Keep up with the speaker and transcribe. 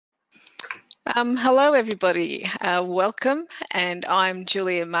Hello everybody, welcome, and I'm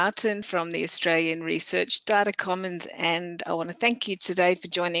Julia Martin from the Australian Research Data Commons, and I want to thank you today for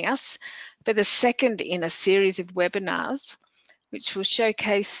joining us for the second in a series of webinars which will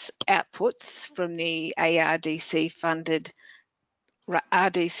showcase outputs from the ARDC funded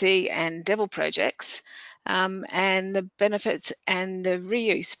RDC and DeVL projects and the benefits and the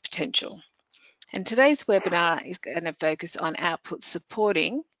reuse potential. And today's webinar is going to focus on outputs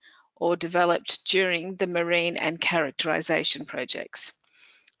supporting or developed during the Marine and Characterisation projects.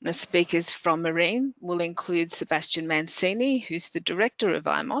 The speakers from Marine will include Sebastian Mancini, who's the Director of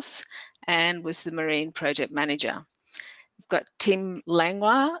IMOS and was the Marine Project Manager. We've got Tim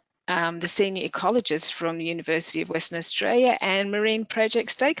Langlois, the Senior Ecologist from the University of Western Australia and Marine Project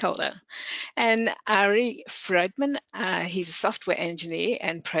Stakeholder. And Ari Freudman, he's a software engineer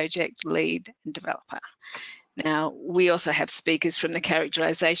and project lead and developer. Now, we also have speakers from the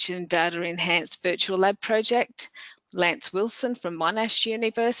Characterisation Data Enhanced Virtual Lab project, Lance Wilson from Monash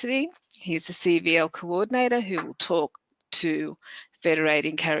University. He's the CVL coordinator who will talk to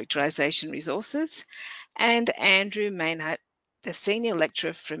federating characterisation resources, and Andrew Maynard, the senior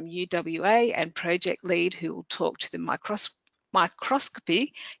lecturer from UWA and project lead who will talk to the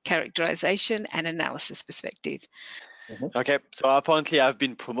microscopy, characterisation and analysis perspective. Okay, so apparently I've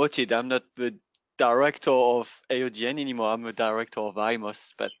been promoted. I'm not the director of AODN anymore. I'm a director of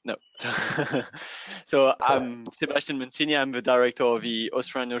IMOS, but no. So I'm Sebastian Mancini. I'm the director of the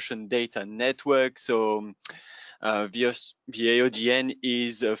Australian Ocean Data Network. So the AODN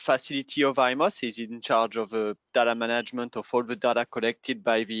is a facility of IMOS. Is in charge of data management of all the data collected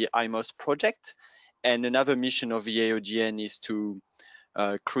by the IMOS project. And another mission of the AODN is to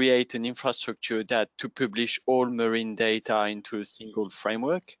create an infrastructure to publish all marine data into a single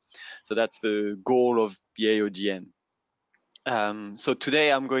framework. So that's the goal of the AODN. So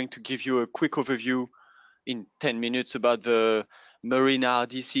today I'm going to give you a quick overview in 10 minutes about the Marine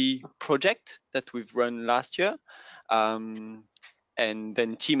RDC project that we've run last year. And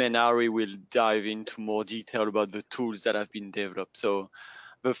then Tim and Ari will dive into more detail about the tools that have been developed. So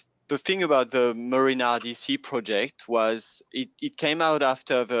the thing about the Marine RDC project was it came out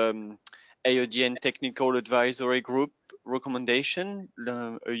after the AODN Technical Advisory Group recommendation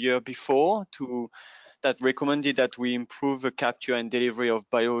a year before that recommended that we improve the capture and delivery of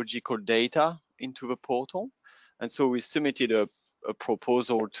biological data into the portal. And so we submitted a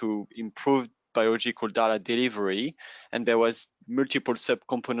proposal to improve biological data delivery, and there was multiple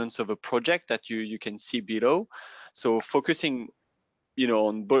subcomponents of a project that you can see below. So focusing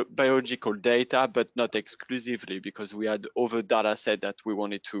on biological data, but not exclusively, because we had other data set that we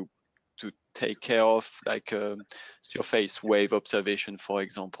wanted to take care of, like surface wave observation, for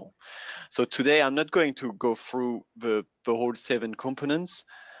example. So today I'm not going to go through the whole 7 components.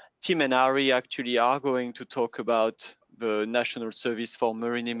 Tim and Ari actually are going to talk about the National Service for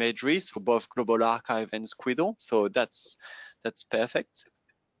Marine Imagery, so both Global Archive and Squidle. So that's perfect.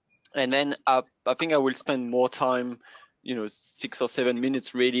 And then I think I will spend more time 6 or 7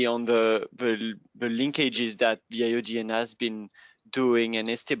 minutes really on the linkages that the AODN has been doing and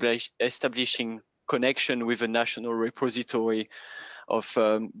establishing connection with a national repository of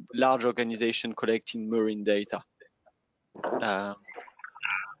large organization collecting marine data.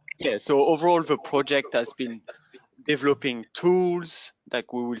 So overall the project has been developing tools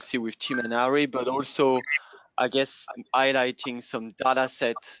like we will see with Tim and Ari, but also I guess highlighting some data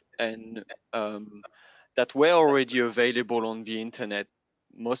sets and that were already available on the internet,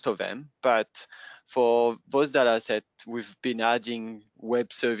 most of them. But for those data sets, we've been adding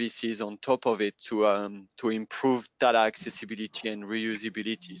web services on top of it to improve data accessibility and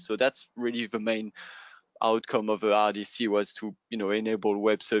reusability. So that's really the main outcome of the RDC, was to enable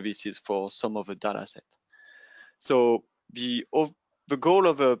web services for some of the data sets. So the goal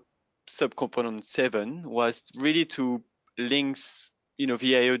of a subcomponent 7 was really to link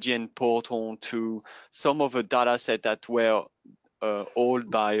the AODN portal to some of the data set that were owned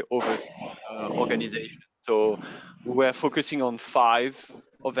by other organizations. So we were focusing on 5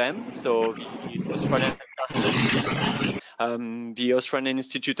 of them. So the Australian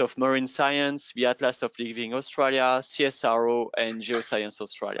Institute of Marine Science, the Atlas of Living Australia, CSRO, and Geoscience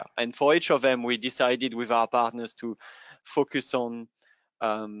Australia. And for each of them, we decided with our partners to focus on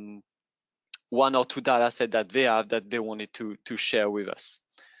 1 or 2 data sets that they have that they wanted to share with us.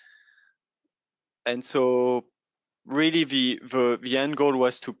 And so really the end goal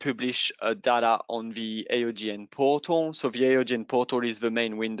was to publish data on the AOGN portal. So the AOGN portal is the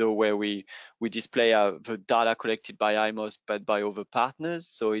main window where we display the data collected by IMOS, but by other partners.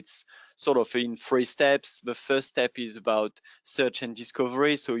 So it's sort of in 3 steps. The first step is about search and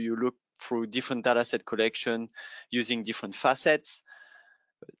discovery. So you look through different dataset collection using different facets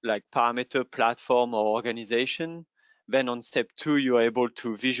like parameter, platform, or organization. Then on step 2, you're able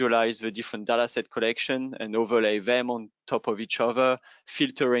to visualize the different dataset collection and overlay them on top of each other,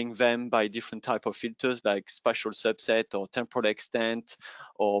 filtering them by different type of filters like spatial subset or temporal extent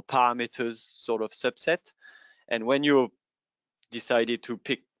or parameters sort of subset. And when you decided to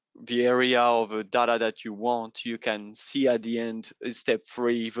pick the area of the data that you want, you can see at the end, step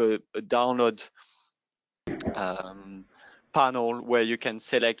 3, the download panel where you can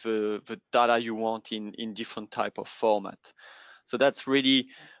select the data you want in different type of format. So that's really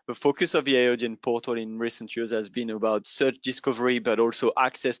the focus of the AOGN portal in recent years has been about search discovery, but also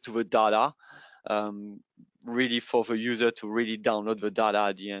access to the data, really for the user to really download the data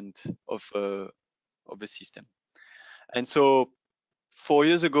at the end of the system. And so 4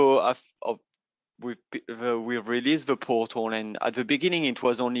 years ago, we've released the portal, and at the beginning it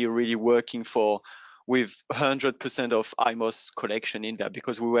was only really working with 100% of IMOS collection in there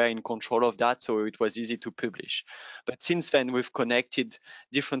because we were in control of that, so it was easy to publish. But since then, we've connected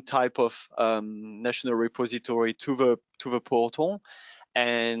different type of national repository to the portal,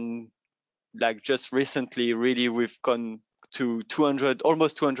 and like just recently, really we've gone to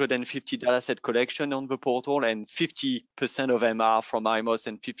almost 250 dataset collection on the portal, and 50% of them are from IMOS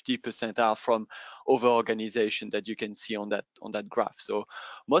and 50% are from other organizations that you can see on that graph. So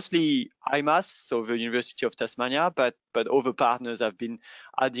mostly IMAS, so the University of Tasmania, but other partners have been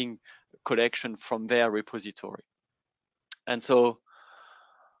adding collection from their repository. And so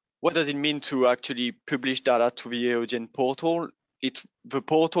what does it mean to actually publish data to the AOGN portal? The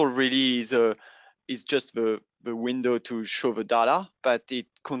portal really is just the window to show the data, but it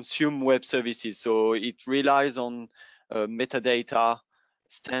consumes web services. So it relies on metadata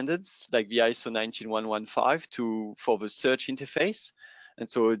standards like the ISO 19115 for the search interface. And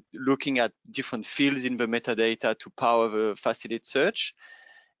so looking at different fields in the metadata to power the facilitated search,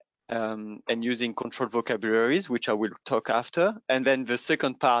 and using controlled vocabularies, which I will talk after. And then the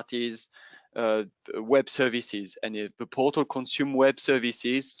second part is web services, and the portal consume web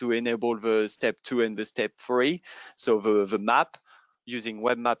services to enable the step 2 and the step 3. So the map using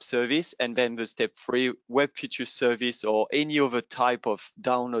web map service, and then the step 3 web feature service or any other type of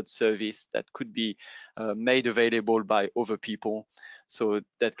download service that could be made available by other people, so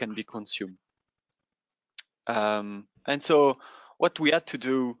that can be consumed. And so what we had to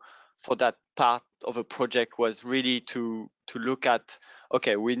do for that part of a project was really to look at,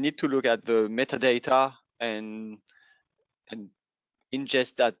 okay, we need to look at the metadata and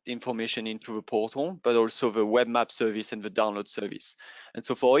ingest that information into the portal, but also the web map service and the download service. And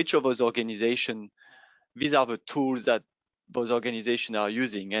so for each of those organizations, these are the tools that those organizations are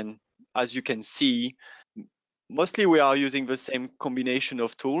using. And as you can see, mostly we are using the same combination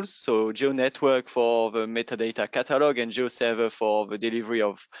of tools. So GeoNetwork for the metadata catalog and GeoServer for the delivery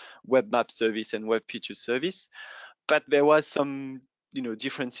of web map service and web feature service. But there was some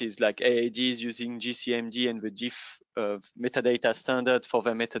differences, like AAD is using GCMD and the GIF metadata standard for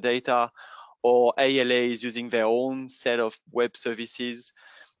their metadata, or ALA is using their own set of web services,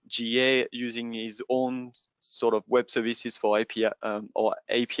 GA using his own sort of web services for API or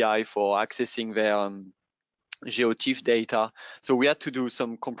API for accessing their GeoTIFF data. So we had to do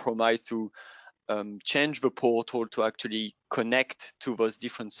some compromise to change the portal to actually connect to those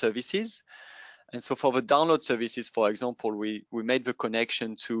different services. And so for the download services, for example, we made the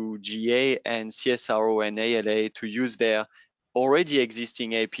connection to GA and CSRO and ALA to use their already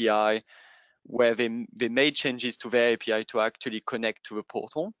existing API, where they made changes to their API to actually connect to the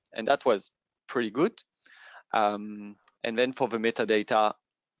portal. And that was pretty good. And then for the metadata,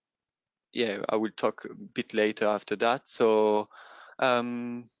 yeah, I will talk a bit later after that. So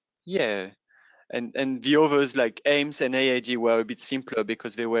yeah, and the others like AIMS and AAD were a bit simpler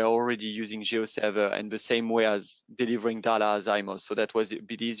because they were already using GeoServer and the same way as delivering data as IMOS. So that was a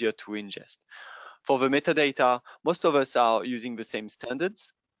bit easier to ingest. For the metadata, most of us are using the same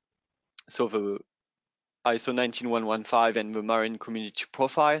standards. So the ISO 19115 and the Marine Community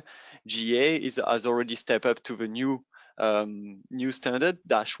Profile. GA has already stepped up to the new standard,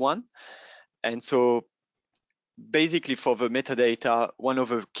 -1. And so basically for the metadata, one of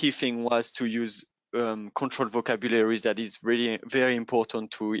the key things was to use controlled vocabularies that is really very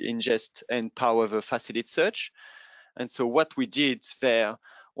important to ingest and power the facilitated search. And so what we did there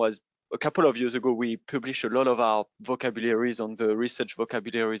was a couple of years ago, we published a lot of our vocabularies on the Research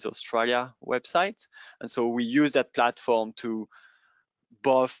Vocabularies Australia website. And so we use that platform to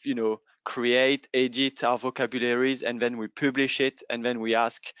both, create, edit our vocabularies, and then we publish it, and then we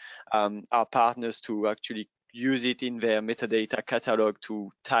ask our partners to actually use it in their metadata catalog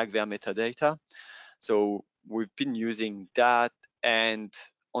to tag their metadata. So we've been using that, and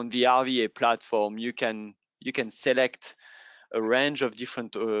on the RVA platform, you can select a range of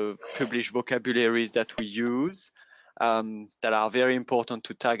different published vocabularies that we use that are very important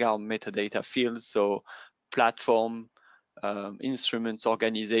to tag our metadata fields. So platform, instruments,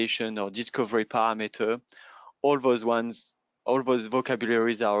 organization, or discovery parameter, all those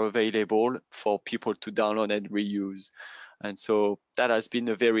vocabularies are available for people to download and reuse. And so that has been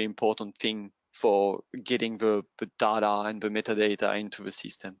a very important thing for getting the data and the metadata into the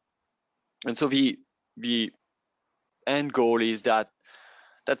system. And so the end goal is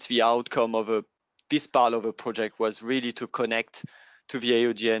that's the outcome of this part of a project, was really to connect to the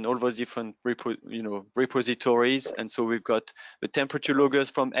AOGN all those different repositories. And so we've got the temperature loggers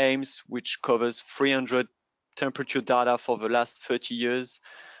from Ames, which covers 300 temperature data for the last 30 years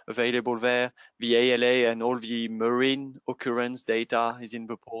available there. The ALA and all the marine occurrence data is in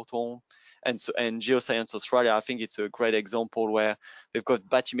the portal. And Geoscience Australia, I think it's a great example where they've got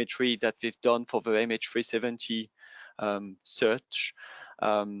bathymetry that they've done for the MH370 search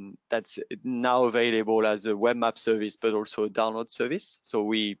that's now available as a web map service, but also a download service. So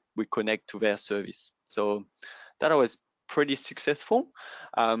we connect to their service. So that was pretty successful.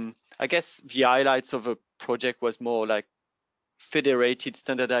 I guess the highlights of a project was more like federated,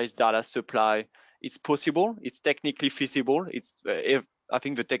 standardized data supply. It's possible. It's technically feasible. I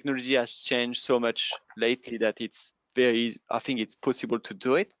think the technology has changed so much lately that it's I think it's possible to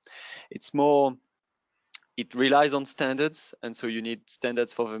do it. It relies on standards, and so you need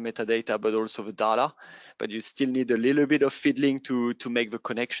standards for the metadata, but also the data, but you still need a little bit of fiddling to make the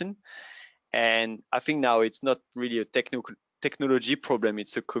connection. And I think now it's not really a technology problem,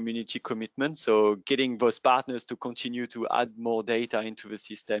 it's a community commitment. So getting those partners to continue to add more data into the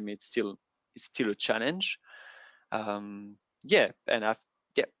system, it's still a challenge.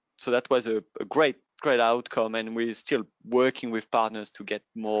 So that was a great outcome, and we're still working with partners to get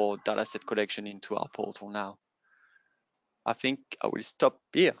more dataset collection into our portal now. I think I will stop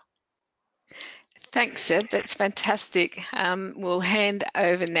here. Thanks, Seb. That's fantastic. We'll hand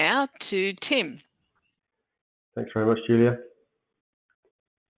over now to Tim. Thanks very much, Julia.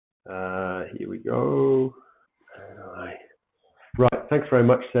 Here we go. Right, thanks very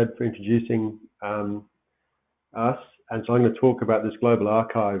much, Seb, for introducing us. And so I'm going to talk about this global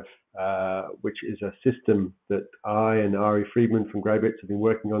archive, which is a system that I and Ari Friedman from Greybits have been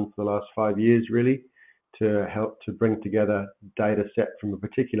working on for the last 5 years, really, to help to bring together data set from a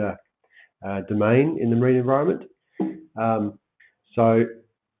particular domain in the marine environment. So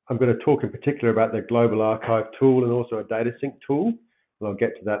I'm going to talk in particular about the global archive tool and also a data sync tool. And I'll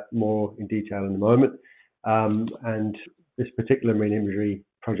get to that more in detail in a moment. And this particular marine imagery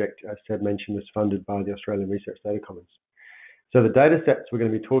project, as Seb mentioned, was funded by the Australian Research Data Commons. So the data sets we're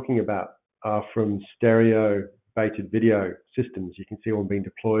going to be talking about are from stereo baited video systems. You can see one being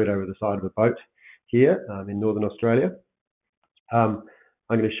deployed over the side of a boat here in Northern Australia. I'm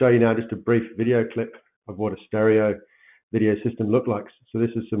going to show you now just a brief video clip of what a stereo video system looked like. So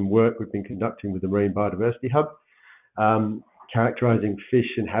this is some work we've been conducting with the Marine Biodiversity Hub, characterizing fish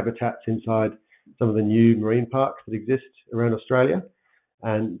and habitats inside some of the new marine parks that exist around Australia.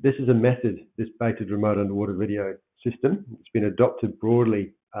 And this is a method, this baited remote underwater video system. It's been adopted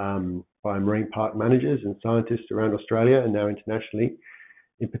broadly by marine park managers and scientists around Australia and now internationally,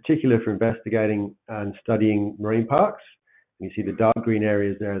 in particular for investigating and studying marine parks. And you see the dark green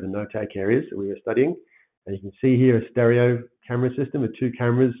areas there are the no-take areas that we were studying. And you can see here a stereo camera system with 2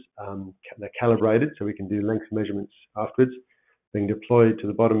 cameras. They're calibrated so we can do length measurements afterwards, being deployed to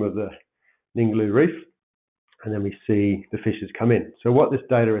the bottom of the Ningaloo Reef. And then we see the fishes come in. So what this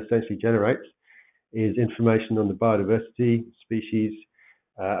data essentially generates is information on the biodiversity, species,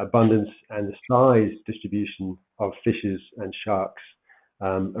 abundance, and the size distribution of fishes and sharks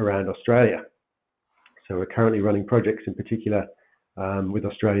around Australia. So we're currently running projects in particular with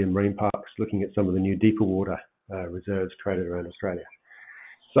Australian marine parks, looking at some of the new deeper water reserves created around Australia.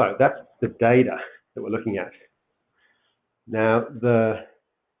 So that's the data that we're looking at. Now, so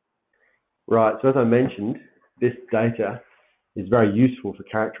as I mentioned, this data is very useful for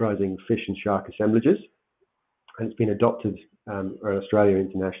characterizing fish and shark assemblages, and it's been adopted around Australia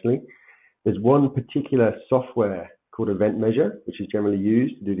internationally. There's one particular software called Event Measure, which is generally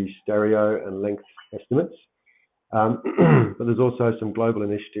used to do these stereo and length estimates. But there's also some global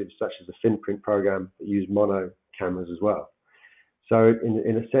initiatives such as the FinPrint program that use mono cameras as well. So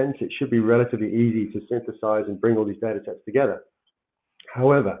in a sense, it should be relatively easy to synthesize and bring all these data sets together.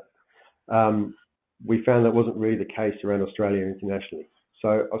 However, we found that wasn't really the case around Australia internationally.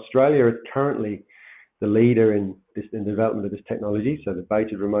 So Australia is currently the leader in the development of this technology, so the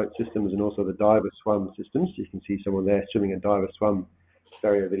baited remote systems and also the diver swum systems. You can see someone there swimming a diver swum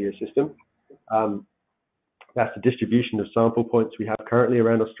stereo video system. That's the distribution of sample points we have currently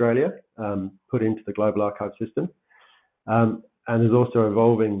around Australia, put into the Global Archive system. And there's also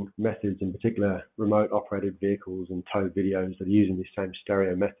evolving methods, in particular remote operated vehicles and towed videos that are using these same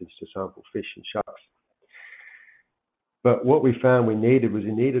stereo methods to sample fish and sharks. But what we found we needed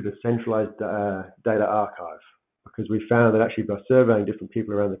a centralized data archive, because we found that actually by surveying different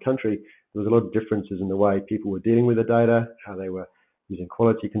people around the country, there was a lot of differences in the way people were dealing with the data, how they were using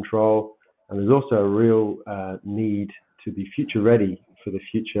quality control, and there's also a real need to be future ready for the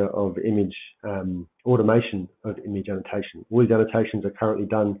future of image automation of image annotation. All these annotations are currently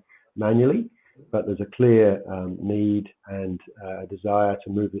done manually, but there's a clear need and desire to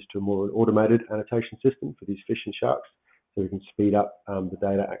move this to a more automated annotation system for these fish and sharks, so we can speed up the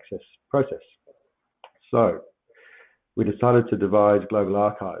data access process. So we decided to devise Global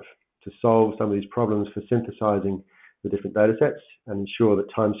Archive to solve some of these problems for synthesizing the different data sets and ensure that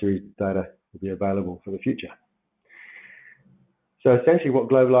time series data will be available for the future. So essentially what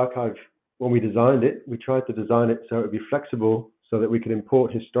Global Archive, when we designed it, we tried to design it so it would be flexible so that we could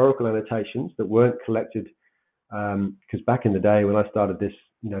import historical annotations that weren't collected, because back in the day when I started this,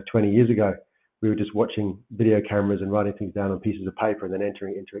 20 years ago, we were just watching video cameras and writing things down on pieces of paper and then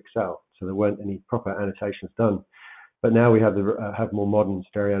entering it into Excel. So there weren't any proper annotations done. But now we have more modern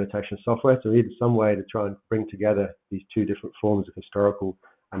stereo annotation software, so we needed some way to try and bring together these two different forms of historical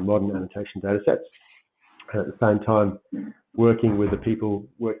and modern annotation data sets. And at the same time, working with the people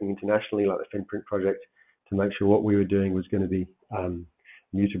working internationally, like the FinPrint project, to make sure what we were doing was going to be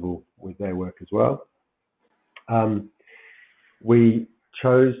mutable with their work as well. We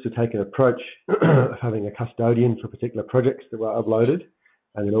chose to take an approach of having a custodian for particular projects that were uploaded,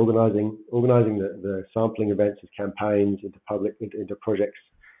 and then organizing the sampling events as campaigns into projects,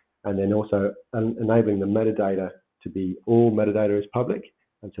 and then also enabling the metadata to be all metadata is public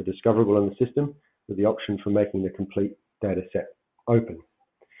and so discoverable in the system, with the option for making the complete data set open.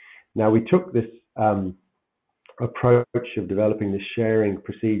 Now we took this approach of developing this sharing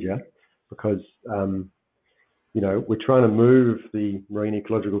procedure because we're trying to move the marine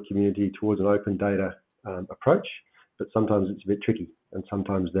ecological community towards an open data approach, but sometimes it's a bit tricky, and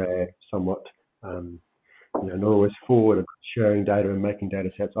sometimes they're somewhat not always forward about sharing data and making data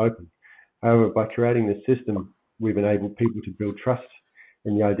sets open. However, by creating this system, we've enabled people to build trust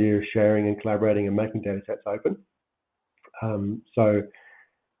in the idea of sharing and collaborating and making data sets open. So,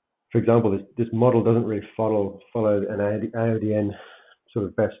 for example, this model doesn't really follow an ARDN sort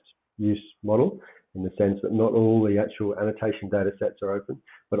of best use model, in the sense that not all the actual annotation data sets are open,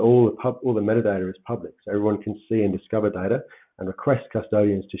 but all the metadata is public. So everyone can see and discover data and request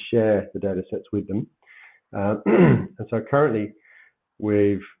custodians to share the data sets with them. And so currently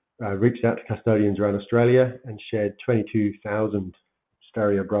we've reached out to custodians around Australia and shared 22,000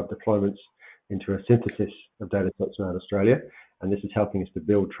 stereo grub deployments into a synthesis of data sets around Australia. And this is helping us to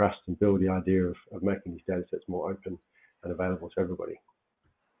build trust and build the idea of making these data sets more open and available to everybody.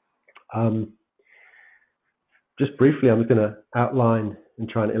 Just briefly, I'm just going to outline and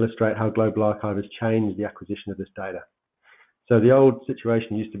try and illustrate how Global Archive has changed the acquisition of this data. So the old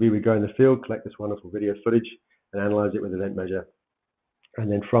situation used to be we'd go in the field, collect this wonderful video footage and analyze it with Event Measure.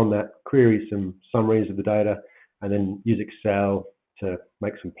 And then from that, query some summaries of the data and then use Excel to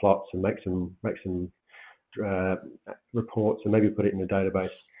make some plots and make some reports and maybe put it in a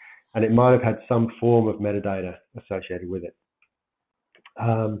database. And it might have had some form of metadata associated with it.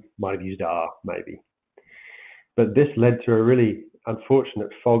 Might have used R, maybe. But this led to a really unfortunate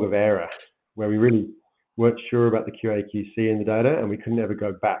fog of error where we really weren't sure about the QA/QC in the data, and we couldn't ever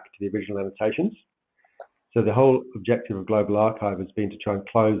go back to the original annotations. So the whole objective of Global Archive has been to try and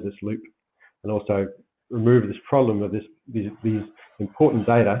close this loop and also remove this problem of these important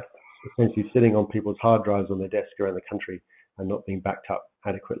data essentially sitting on people's hard drives on their desk around the country and not being backed up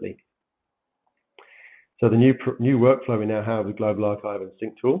adequately. So the new workflow we now have with Global Archive and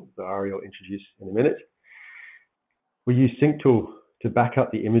SyncTool that Ari will introduce in a minute. We use SyncTool to back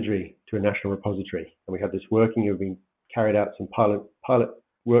up the imagery to a national repository, and we have this working. We've been carried out some pilot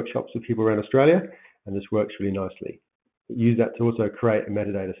workshops with people around Australia, and this works really nicely. We use that to also create a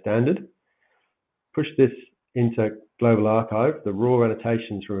metadata standard, push this into Global Archive, the raw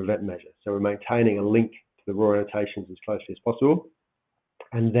annotations from Event Measure. So we're maintaining a link to the raw annotations as closely as possible,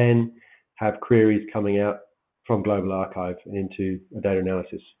 and then have queries coming out from Global Archive and into a data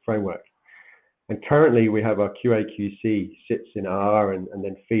analysis framework. And currently we have our QA/QC sits in R and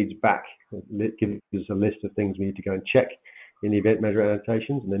then feeds back. It gives us a list of things we need to go and check in the event measure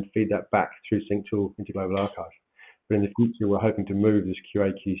annotations, and then feed that back through SyncTool into Global Archive. But in the future, we're hoping to move this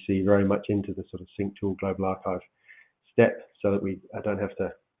QA/QC very much into the sort of SyncTool Global Archive step, so that we don't have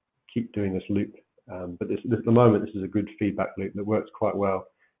to keep doing this loop. But at the moment, this is a good feedback loop that works quite well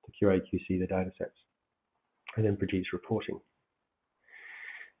to QA/QC the data sets and then produce reporting.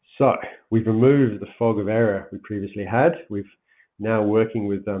 So we've removed the fog of error we previously had. We've now working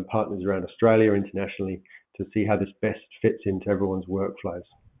with partners around Australia internationally to see how this best fits into everyone's workflows.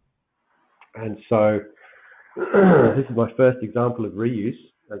 And so this is my first example of reuse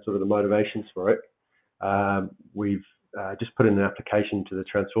and sort of the motivations for it. We've just put in an application to the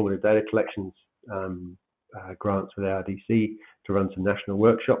Transformative Data Collections grants with ARDC to run some national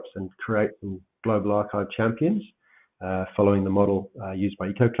workshops and create some Global Archive champions, following the model used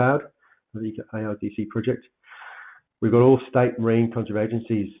by EcoCloud, the ARDC project. We've got all state marine conservation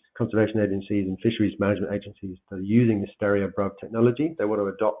agencies and fisheries management agencies that are using the stereo-brub technology. They want to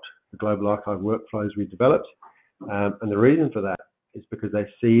adopt the Global Archive workflows we've developed. And the reason for that is because they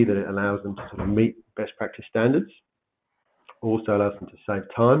see that it allows them to sort of meet best practice standards, also allows them to save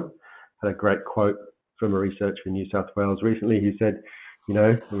time. Had a great quote from a researcher in New South Wales recently. He said, you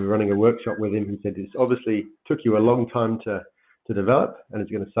know, we were running a workshop with him. He said, this obviously took you a long time to develop, and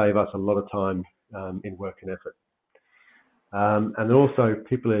it's going to save us a lot of time in work and effort. And then also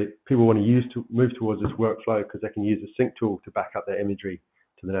people want to move towards this workflow because they can use the SyncTool to back up their imagery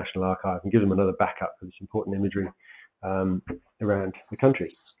to the National Archive and give them another backup for this important imagery around the country.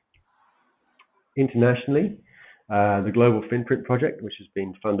 Internationally, the Global Finprint Project, which has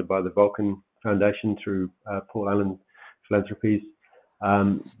been funded by the Vulcan Foundation through Paul Allen Philanthropies,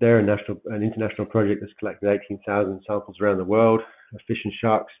 they're an international project that's collected 18,000 samples around the world of fish and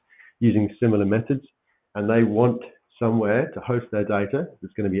sharks using similar methods, and they want somewhere to host their data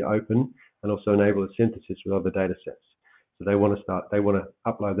that's going to be open and also enable a synthesis with other data sets. So they want to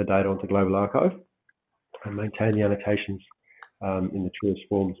upload the data onto Global Archive and maintain the annotations in the truest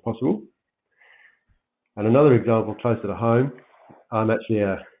form as possible. And another example closer to home, I'm actually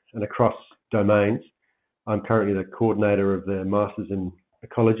an across domains. I'm currently the coordinator of the Masters in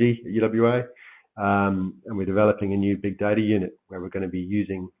Ecology at UWA, and we're developing a new big data unit where we're going to be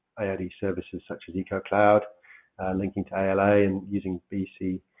using ARD services such as EcoCloud, linking to ALA and using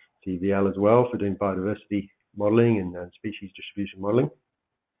BC DeVL as well for doing biodiversity modelling and species distribution modelling.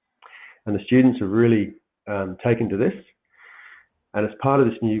 And the students have really taken to this. And as part of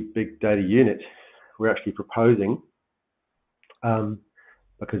this new big data unit, we're actually proposing,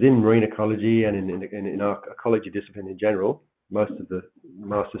 because in marine ecology and in our ecology discipline in general, most of the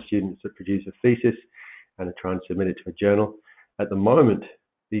master students that produce a thesis and are trying to submit it to a journal, at the moment,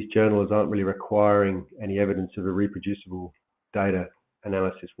 these journals aren't really requiring any evidence of a reproducible data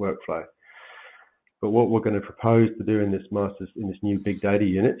analysis workflow. But what we're going to propose to do in this new big data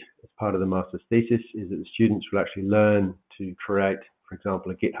unit as part of the master's thesis is that the students will actually learn to create, for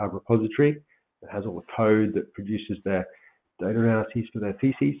example, a GitHub repository that has all the code that produces their data analyses for their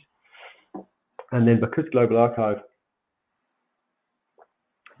theses. And then because Global Archive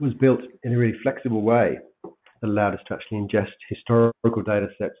was built in a really flexible way that allowed us to actually ingest historical data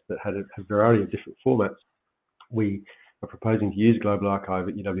sets that had a variety of different formats, we are proposing to use Global Archive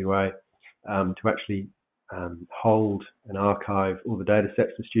at UWA to actually hold and archive all the data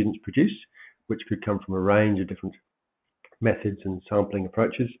sets the students produce, which could come from a range of different methods and sampling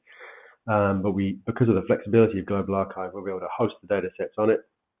approaches. But because of the flexibility of Global Archive, we'll be able to host the data sets on it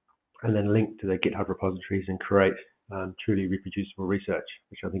and then link to their GitHub repositories and create truly reproducible research,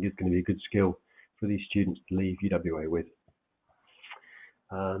 which I think is going to be a good skill for these students to leave UWA with.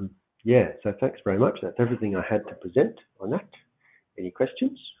 Yeah, so thanks very much. That's everything I had to present on that. Any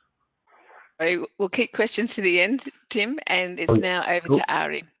questions? We'll keep questions to the end, Tim, and it's now over to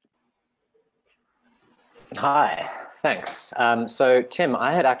Ari. Hi, thanks. So, Tim,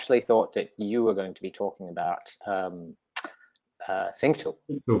 I had actually thought that you were going to be talking about SyncTool.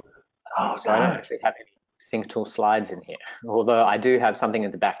 So I don't actually have any SyncTool slides in here, although I do have something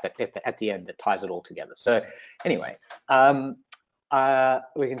at the back that at the end that ties it all together. So anyway,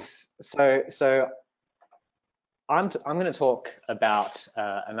 we can. So I'm going to talk about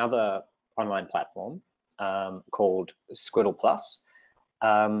another online platform called Squiddle Plus.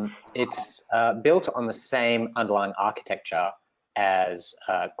 It's built on the same underlying architecture as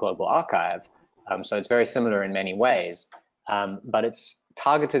Global Archive, so it's very similar in many ways, but it's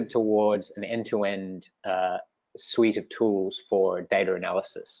targeted towards an end-to-end suite of tools for data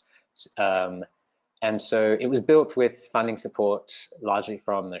analysis. And so it was built with funding support largely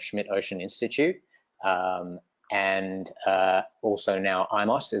from the Schmidt-Ocean Institute, and also now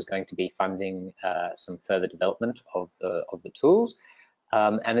IMOS is going to be funding some further development of the tools.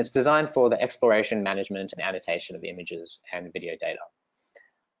 And it's designed for the exploration, management, and annotation of images and video data.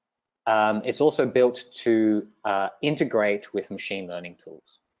 It's also built to integrate with machine learning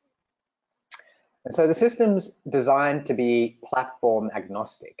tools. And so the system's designed to be platform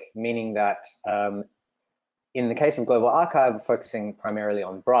agnostic, meaning that in the case of Global Archive, we're focusing primarily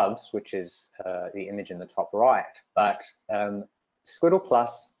on BRUVs, which is the image in the top right. But Squiddle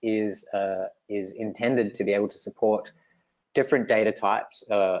Plus is intended to be able to support different data types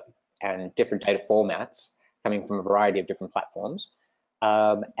and different data formats coming from a variety of different platforms.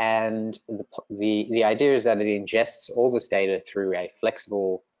 And the idea is that it ingests all this data through a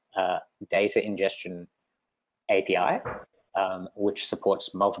flexible data ingestion API, which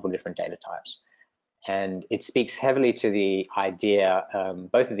supports multiple different data types. And it speaks heavily to the idea,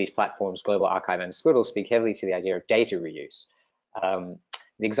 both of these platforms, Global Archive and Squiddle, speak heavily to the idea of data reuse. The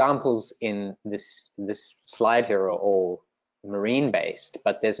examples in this slide here are all marine based,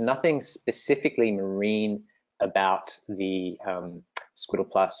 but there's nothing specifically marine about the Squiddle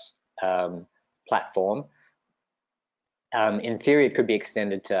Plus platform. In theory, it could be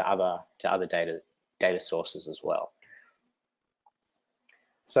extended to other data sources as well.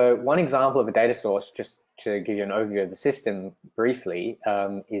 So one example of a data source, just to give you an overview of the system briefly,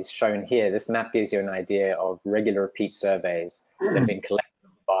 is shown here. This map gives you an idea of regular repeat surveys that have been collected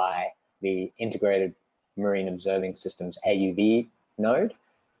by the Integrated Marine Observing Systems AUV node.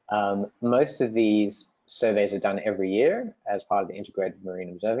 Most of these surveys are done every year as part of the Integrated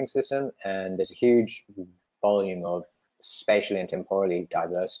Marine Observing System, and there's a huge volume of spatially and temporally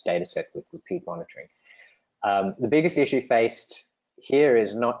diverse data set with repeat monitoring. The biggest issue faced here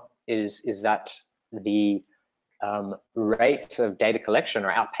is that the rates of data collection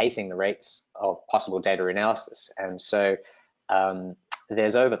are outpacing the rates of possible data analysis. And so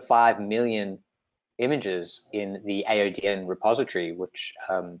there's over 5 million images in the AODN repository, which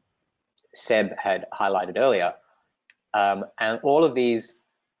Seb had highlighted earlier. And all of these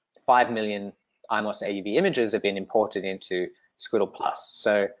 5 million IMOS AUV images have been imported into Squiddle Plus.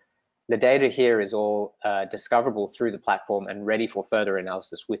 So the data here is all discoverable through the platform and ready for further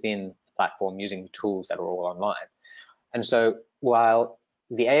analysis within the platform using the tools that are all online. And so while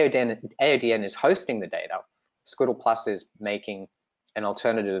the AODN is hosting the data, Squiddle Plus is making an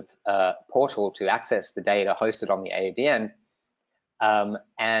alternative portal to access the data hosted on the AODN,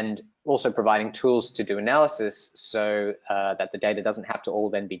 and also providing tools to do analysis so that the data doesn't have to all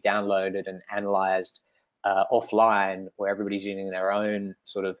then be downloaded and analyzed offline, where everybody's using their own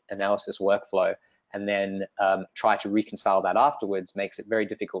sort of analysis workflow, and then try to reconcile that afterwards makes it very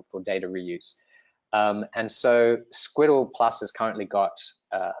difficult for data reuse. And so Squiddle Plus has currently got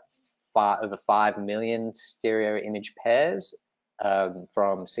over 5 million stereo image pairs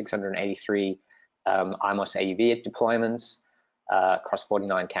from 683 IMOS AUV deployments across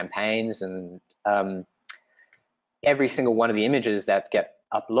 49 campaigns, and every single one of the images that get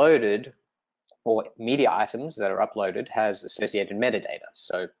uploaded, or media items that are uploaded, has associated metadata.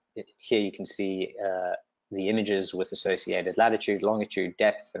 So here you can see the images with associated latitude, longitude,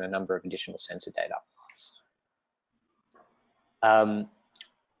 depth, and a number of additional sensor data.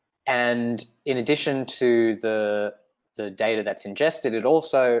 And in addition to the data that's ingested, it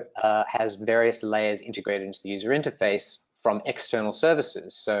also has various layers integrated into the user interface from external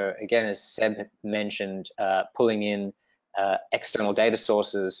services. So again, as Seb mentioned, pulling in external data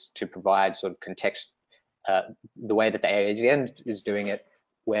sources to provide sort of context, the way that the AODN is doing it,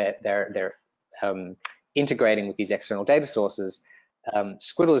 where they're integrating with these external data sources.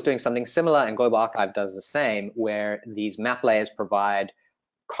 Squiddle is doing something similar, and Global Archive does the same, where these map layers provide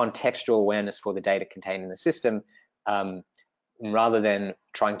contextual awareness for the data contained in the system. Rather than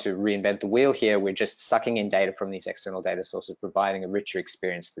trying to reinvent the wheel here, we're just sucking in data from these external data sources, providing a richer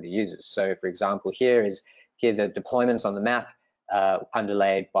experience for the users. So for example, here the deployments on the map,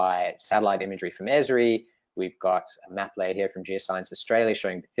 underlaid by satellite imagery from Esri. We've got a map layer here from Geoscience Australia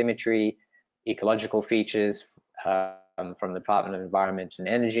showing bathymetry, ecological features from the Department of Environment and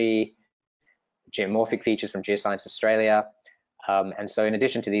Energy, geomorphic features from Geoscience Australia. And so in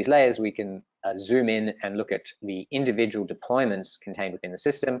addition to these layers, we can zoom in and look at the individual deployments contained within the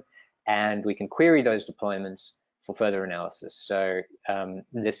system, and we can query those deployments for further analysis. So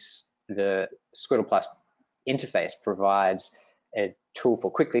the Squiddle Plus interface provides a tool for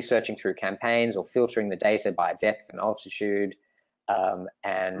quickly searching through campaigns or filtering the data by depth and altitude,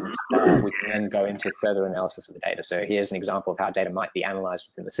 We can then go into further analysis of the data. So here's an example of how data might be analyzed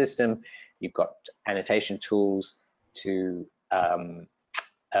within the system. You've got annotation tools to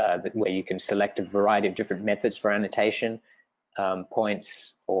where you can select a variety of different methods for annotation,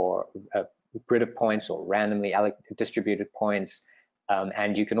 points or a grid of points or randomly distributed points.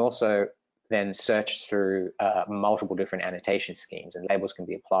 And you can also then search through multiple different annotation schemes, and labels can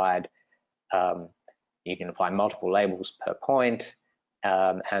be applied. You can apply multiple labels per point,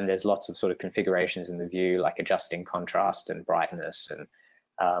 and there's lots of sort of configurations in the view, like adjusting contrast and brightness.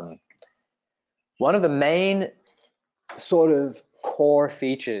 And one of the main sort of core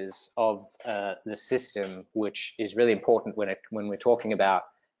features of the system, which is really important when we're talking about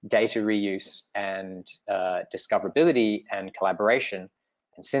data reuse and discoverability and collaboration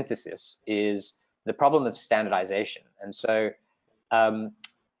and synthesis, is the problem of standardization. And so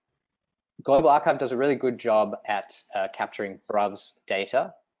Global Archive does a really good job at capturing BRUV's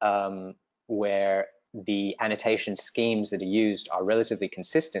data, where the annotation schemes that are used are relatively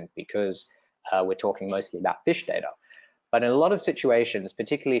consistent because we're talking mostly about fish data. But in a lot of situations,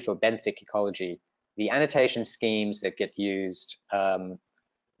 particularly for benthic ecology, the annotation schemes that get used,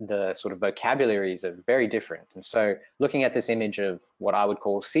 the sort of vocabularies are very different. And so looking at this image of what I would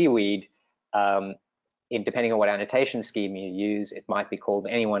call seaweed, depending on what annotation scheme you use, it might be called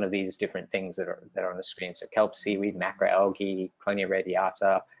any one of these different things that are on the screen. So kelp, seaweed, macroalgae, Clonia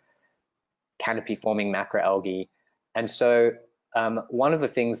radiata, canopy forming macroalgae. And so one of the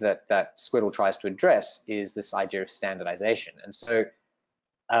things that Squiddle tries to address is this idea of standardization. And so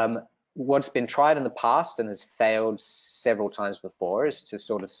what's been tried in the past and has failed several times before is to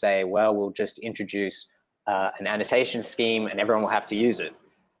sort of say, well, we'll just introduce an annotation scheme and everyone will have to use it.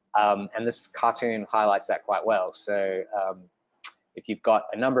 And this cartoon highlights that quite well. So if you've got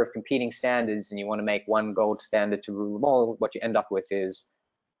a number of competing standards and you want to make one gold standard to rule them all, what you end up with is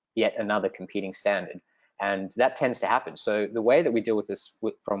yet another competing standard. And that tends to happen. So the way that we deal with this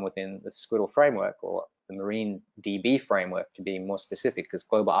from within the Squiddle framework, or the Marine DB framework to be more specific, because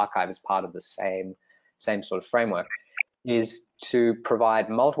Global Archive is part of the same sort of framework, is to provide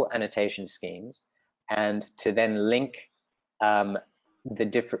multiple annotation schemes and to then link to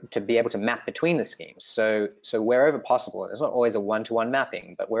be able to map between the schemes. So wherever possible, and it's not always a one-to-one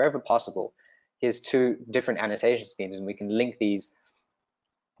mapping, but wherever possible, here's two different annotation schemes, and we can link these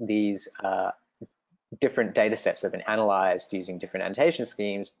different data sets that have been analyzed using different annotation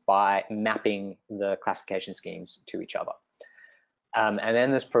schemes by mapping the classification schemes to each other. And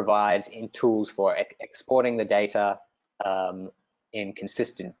then this provides tools for exporting the data in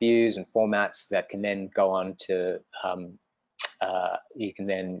consistent views and formats that can then go on to you can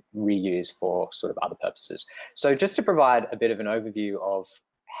then reuse for sort of other purposes. So just to provide a bit of an overview of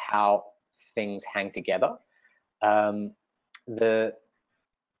how things hang together,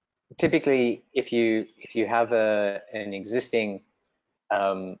 typically if you have an existing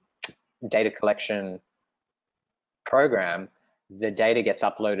data collection program, the data gets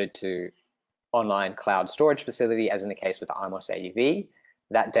uploaded to online cloud storage facility, as in the case with the IMOS AUV.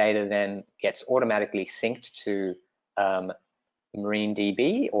 That data then gets automatically synced to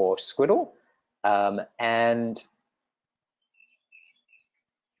MarineDB or Squiddle, and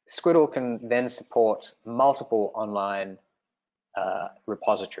Squiddle can then support multiple online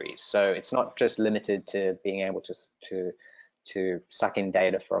repositories. So it's not just limited to being able to suck in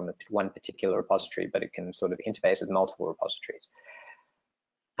data from one particular repository, but it can sort of interface with multiple repositories.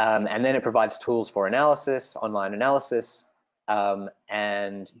 And then it provides tools for analysis, online analysis,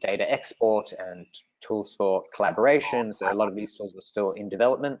 and data export, and tools for collaboration. So a lot of these tools are still in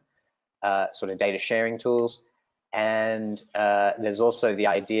development, sort of data sharing tools. And there's also the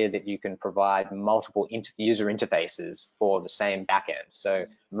idea that you can provide multiple user interfaces for the same backend. So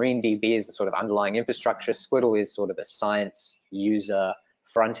MarineDB is the sort of underlying infrastructure. Squiddle is sort of a science user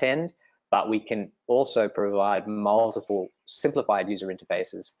front end, but we can also provide multiple simplified user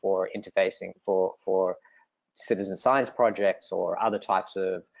interfaces for interfacing for citizen science projects or other types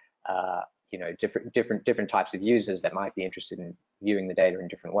of different types of users that might be interested in viewing the data in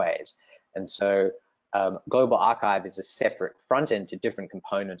different ways. And so Global Archive is a separate front end to different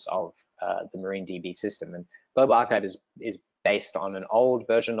components of the MarineDB system. And Global Archive is based on an old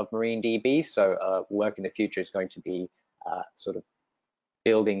version of MarineDB, so work in the future is going to be sort of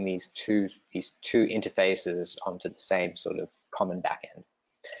building these two interfaces onto the same sort of common backend.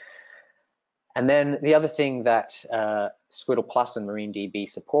 And then the other thing that Squiddle Plus and MarineDB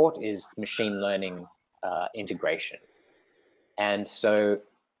support is machine learning integration. And so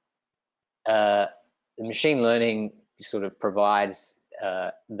the machine learning sort of provides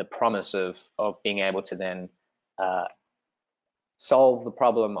the promise of being able to then solve the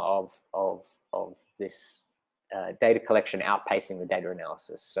problem of this data collection outpacing the data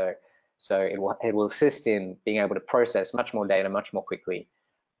analysis. So it will assist in being able to process much more data much more quickly,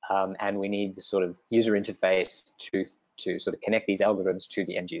 and we need the sort of user interface to sort of connect these algorithms to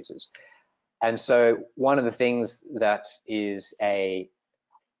the end users. And so one of the things that is a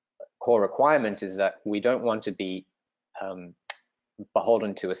core requirement is that we don't want to be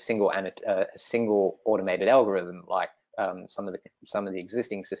beholden to a single automated algorithm like some of the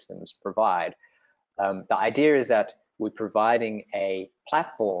existing systems provide. The idea is that we're providing a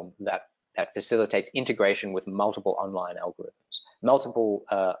platform that facilitates integration with multiple online algorithms, multiple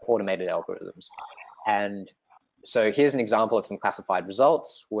automated algorithms. And so here's an example of some classified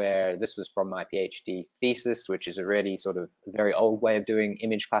results where this was from my PhD thesis, which is already sort of a very old way of doing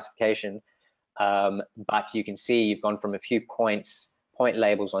image classification. But you can see you've gone from a few point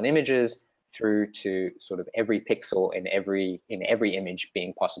labels on images through to sort of every pixel in every image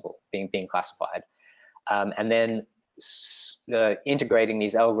being classified. And then integrating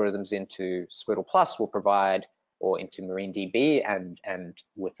these algorithms into Squirtle Plus will provide, or into MarineDB, and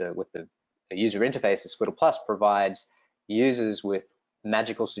with the user interface of Squirtle Plus provides users with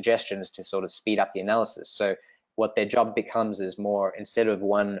magical suggestions to sort of speed up the analysis. So what their job becomes is more, instead of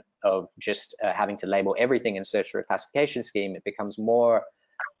one of just having to label everything and search for a classification scheme, it becomes more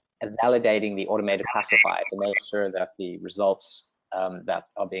validating the automated classifier to make sure that the results that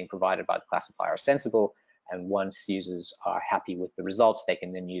are being provided by the classifier are sensible. And once users are happy with the results, they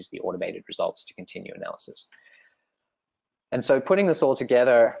can then use the automated results to continue analysis. And so putting this all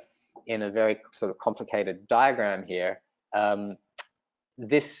together in a very sort of complicated diagram here,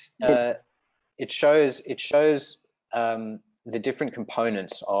 it shows the different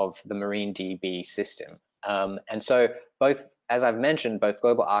components of the MarineDB system. And so both, as I've mentioned, both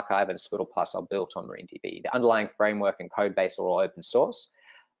Global Archive and Squirtle Plus are built on MarineDB. The underlying framework and code base are all open source.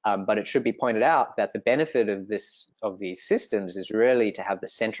 But it should be pointed out that the benefit of these systems is really to have the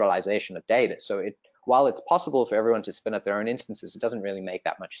centralization of data. So while it's possible for everyone to spin up their own instances, it doesn't really make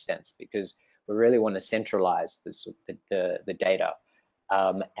that much sense because we really want to centralize the data.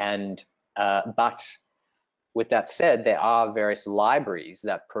 But with that said, there are various libraries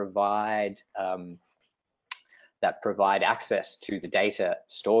that provide access to the data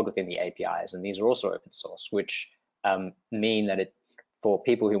stored within the APIs, and these are also open source, which mean that for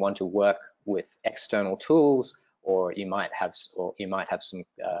people who want to work with external tools, or you might have some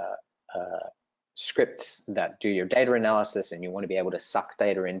scripts that do your data analysis, and you want to be able to suck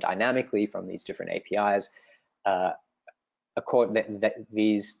data in dynamically from these different APIs.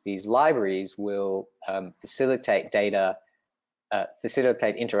 These libraries will facilitate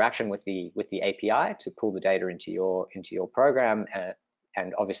interaction with the API to pull the data into your program,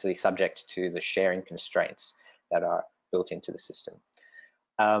 and obviously subject to the sharing constraints that are built into the system.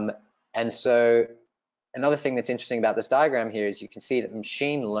 And so another thing that's interesting about this diagram here is you can see that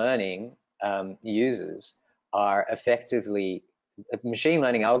machine learning users are effectively, machine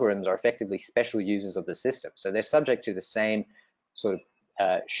learning algorithms are effectively special users of the system. So they're subject to the same sort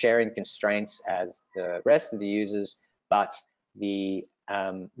of sharing constraints as the rest of the users, but they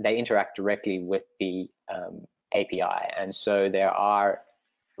interact directly with the API. And so there are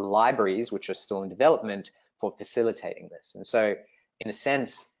libraries which are still in development for facilitating this. And so in a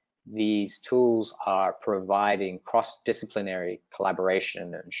sense, these tools are providing cross-disciplinary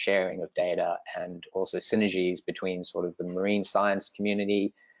collaboration and sharing of data, and also synergies between sort of the marine science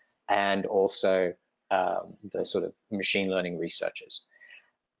community and also the sort of machine learning researchers,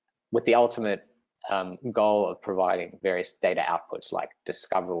 with the ultimate goal of providing various data outputs like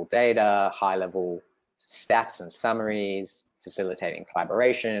discoverable data, high-level stats and summaries, facilitating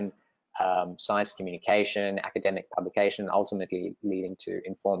collaboration, science communication, academic publication, ultimately leading to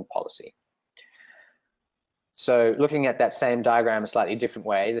informed policy. So looking at that same diagram a slightly different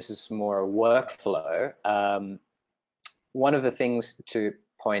way, this is more a workflow. One of the things to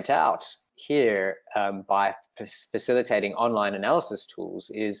point out here by facilitating online analysis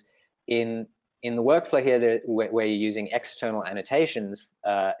tools is in the workflow here where you're using external annotations,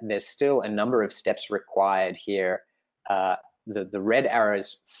 there's still a number of steps required here. The red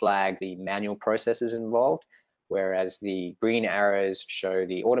arrows flag the manual processes involved, whereas the green arrows show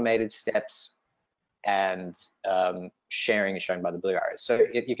the automated steps, and sharing is shown by the blue arrows. So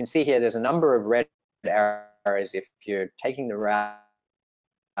you can see here there's a number of red arrows if you're taking the route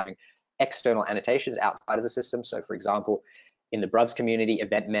having external annotations outside of the system. So for example, in the Bruvs community,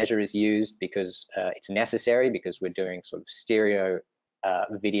 event measure is used because it's necessary, because we're doing sort of stereo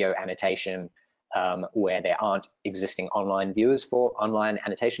video annotation where there aren't existing online viewers for online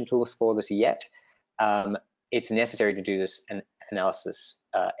annotation tools for this yet. It's necessary to do this analysis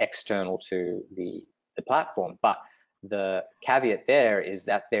external to the platform. But the caveat there is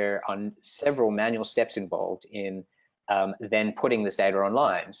that there are several manual steps involved in then putting this data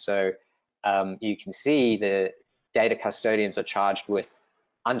online. So you can see the data custodians are charged with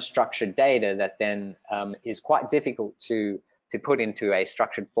unstructured data that then is quite difficult to put into a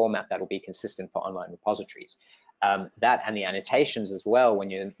structured format that will be consistent for online repositories. That and the annotations as well, when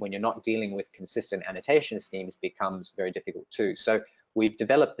you're not dealing with consistent annotation schemes, becomes very difficult too. So we've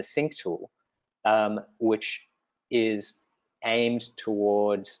developed the sync tool, which is aimed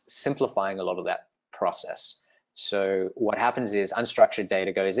towards simplifying a lot of that process. So what happens is unstructured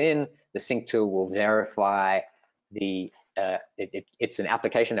data goes in, the sync tool will verify the, it's an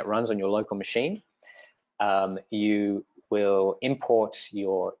application that runs on your local machine. You will import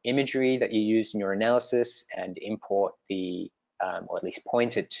your imagery that you used in your analysis and import the, or at least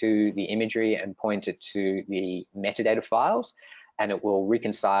point it to the imagery and point it to the metadata files, and it will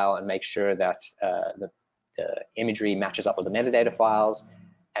reconcile and make sure that the imagery matches up with the metadata files,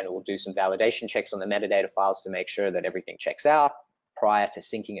 and it will do some validation checks on the metadata files to make sure that everything checks out prior to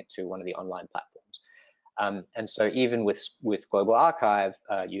syncing it to one of the online platforms. And so even with Global Archive,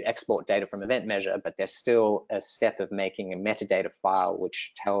 you export data from Event Measure, but there's still a step of making a metadata file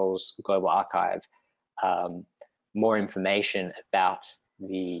which tells Global Archive more information about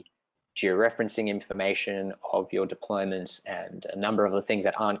the georeferencing information of your deployments and a number of the things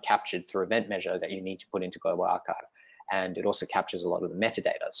that aren't captured through Event Measure that you need to put into Global Archive. And it also captures a lot of the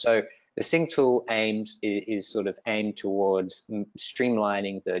metadata. So the sync tool is sort of aimed towards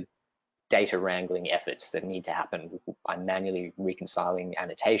streamlining the data wrangling efforts that need to happen by manually reconciling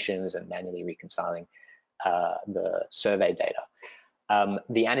annotations and manually reconciling the survey data.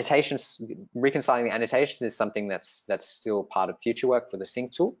 The annotations, reconciling the annotations is something that's still part of future work for the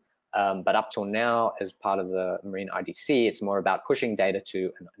sync tool. But up till now, as part of the Marine RDC, it's more about pushing data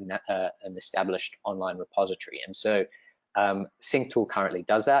to an established online repository. And so sync tool currently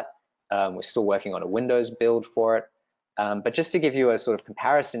does that. We're still working on a Windows build for it. But just to give you a sort of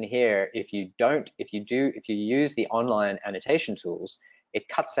comparison here, if you use the online annotation tools, it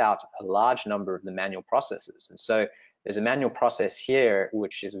cuts out a large number of the manual processes. And so there's a manual process here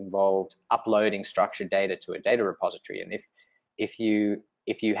which is involved uploading structured data to a data repository. And if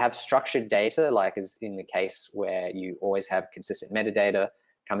you have structured data, like as in the case where you always have consistent metadata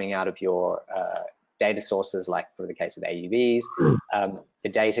coming out of your data sources, like for the case of AUVs, the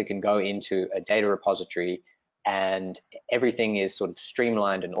data can go into a data repository and everything is sort of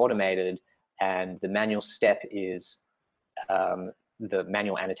streamlined and automated, and the manual step is the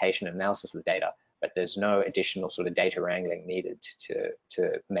manual annotation and analysis of the data, but there's no additional sort of data wrangling needed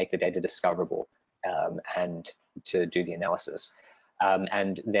to make the data discoverable and to do the analysis.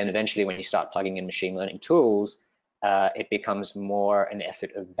 And then eventually when you start plugging in machine learning tools, it becomes more an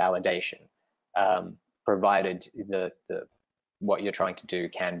effort of validation, provided what you're trying to do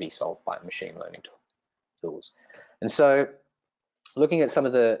can be solved by machine learning tools. And so looking at some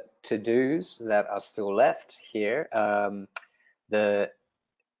of the to-dos that are still left here, the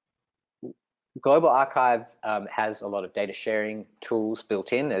Global Archive has a lot of data sharing tools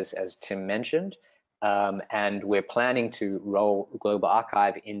built in, as Tim mentioned. And we're planning to roll Global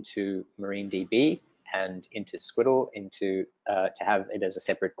Archive into MarineDB and into Squiddle to have it as a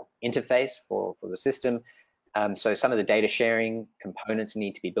separate interface for the system. So some of the data sharing components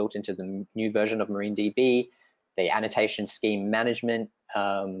need to be built into the new version of MarineDB. The annotation scheme management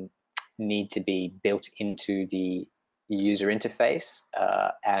need to be built into the user interface,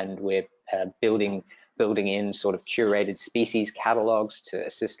 and we're building in sort of curated species catalogs to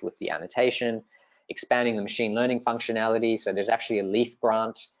assist with the annotation, expanding the machine learning functionality. So there's actually a LEAF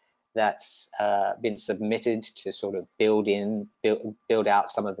grant that's been submitted to sort of build out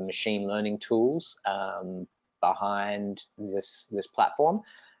some of the machine learning tools behind this platform,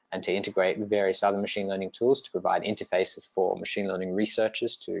 and to integrate various other machine learning tools to provide interfaces for machine learning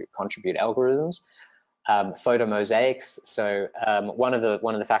researchers to contribute algorithms. Photo mosaics. So one of the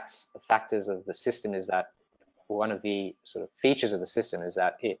factors of the system is that one of the sort of features of the system is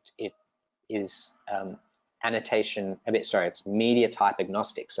that it is it's media type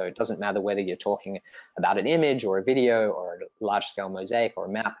agnostic. So it doesn't matter whether you're talking about an image or a video or a large scale mosaic or a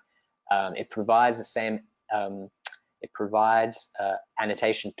map. It provides the same,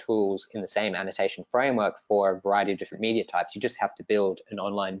 annotation tools in the same annotation framework for a variety of different media types. You just have to build an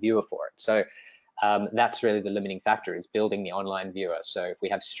online viewer for it. So that's really the limiting factor, is building the online viewer. So if we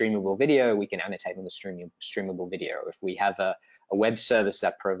have streamable video, we can annotate on the streamable video. If we have a web service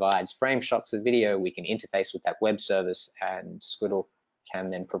that provides frame shots of video, we can interface with that web service, and Squiddle can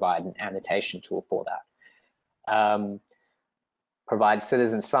then provide an annotation tool for that. provides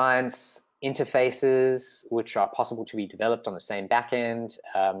citizen science interfaces, which are possible to be developed on the same backend,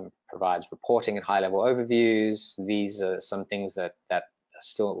 provides reporting and high-level overviews. These are some things that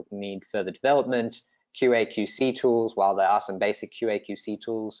still need further development. QA/QC tools, while there are some basic QA/QC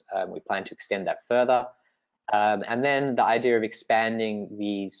tools, we plan to extend that further. And then the idea of expanding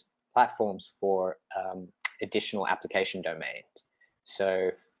these platforms for additional application domains.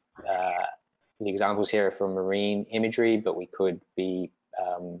 So the examples here are from marine imagery, but we could be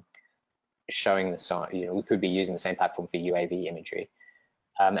showing we could be using the same platform for UAV imagery.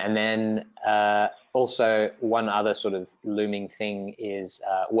 And then also one other sort of looming thing is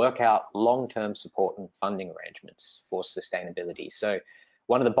work out long-term support and funding arrangements for sustainability. So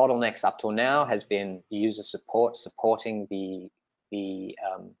one of the bottlenecks up till now has been user support, supporting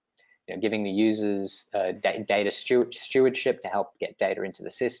giving the users data stewardship to help get data into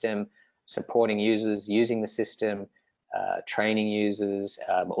the system, supporting users using the system, training users,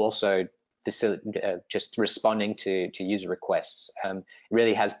 also just responding to user requests. It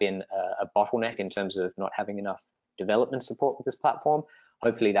really has been a bottleneck in terms of not having enough development support with this platform.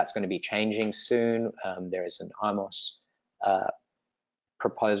 Hopefully that's going to be changing soon. There is an IMOS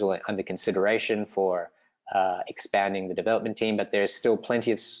proposal under consideration for expanding the development team, but there's still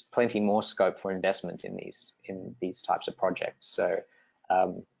plenty more scope for investment in these types of projects. So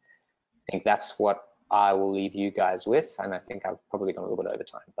I think that's what I will leave you guys with, and I think I've probably gone a little bit over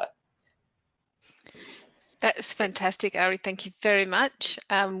time, but that's fantastic, Ari. Thank you very much.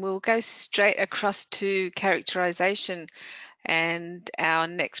 We'll go straight across to characterization, and our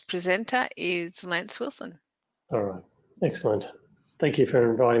next presenter is Lance Wilson. All right, excellent. Thank you for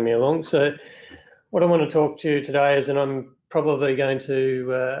inviting me along. So what I want to talk to you today is, and I'm probably going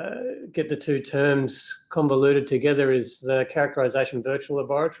to get the two terms convoluted together, is the characterization virtual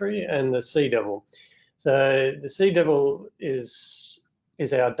laboratory and the CDEVL. So the CDEVL is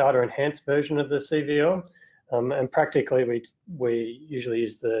our data enhanced version of the CVL. And practically, we usually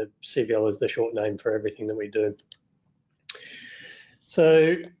use the CVL as the short name for everything that we do.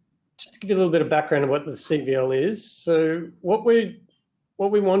 So just to give you a little bit of background on what the CVL is. So what we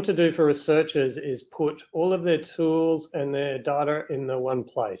want to do for researchers is put all of their tools and their data in the one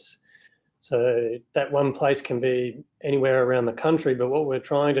place. So that one place can be anywhere around the country, but what we're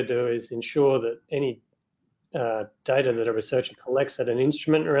trying to do is ensure that any data that a researcher collects at an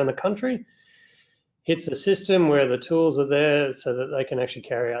instrument around the country hits a system where the tools are there so that they can actually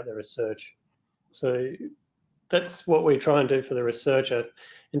carry out their research. So that's what we try and do for the researcher.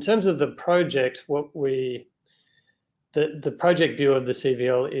 In terms of the project, the project view of the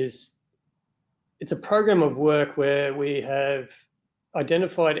CVL is, it's a program of work where we have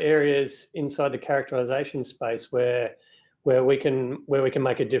identified areas inside the characterization space where we can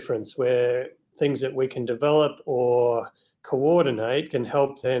make a difference, where things that we can develop or coordinate can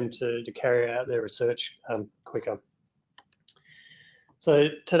help them to carry out their research quicker. So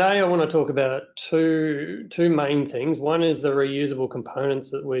today I want to talk about two main things. One is the reusable components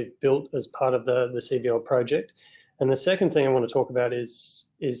that we've built as part of the CVL project. And the second thing I want to talk about is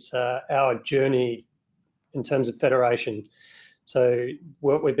our journey in terms of federation. So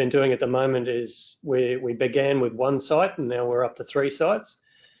what we've been doing at the moment is we began with one site and now we're up to 3 sites.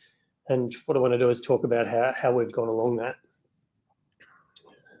 And what I want to do is talk about how we've gone along that.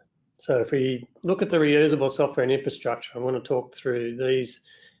 So if we look at the reusable software and infrastructure, I want to talk through these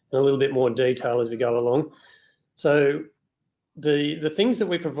in a little bit more detail as we go along. So the things that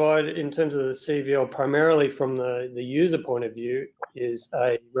we provide in terms of the CVL, primarily from the user point of view, is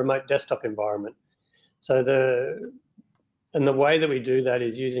a remote desktop environment. So the way that we do that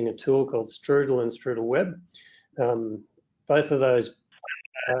is using a tool called Strudel and Strudel Web. Both of those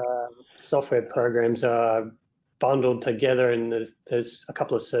software programs are bundled together, and there's a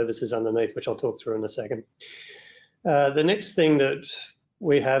couple of services underneath, which I'll talk through in a second. The next thing that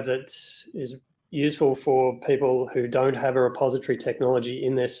we have that is useful for people who don't have a repository technology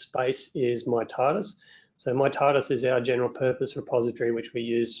in this space is MyTARDIS. So MyTARDIS is our general purpose repository, which we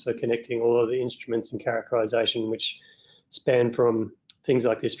use for connecting all of the instruments and characterization, which span from things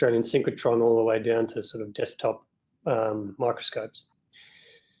like the Australian synchrotron all the way down to sort of desktop microscopes.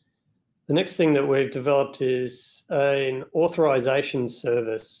 The next thing that we've developed is an authorization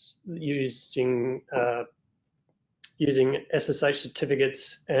service using SSH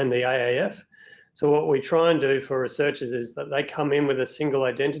certificates and the AAF. So what we try and do for researchers is that they come in with a single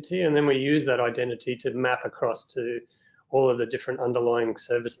identity, and then we use that identity to map across to all of the different underlying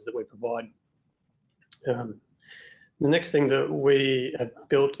services that we provide. The next thing that we have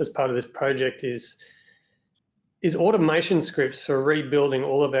built as part of this project is automation scripts for rebuilding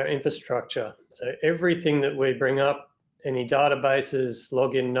all of our infrastructure. So everything that we bring up any databases,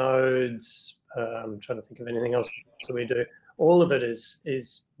 login nodes. I'm trying to think of anything else that we do. All of it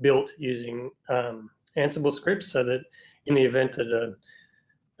is built using Ansible scripts, so that in the event that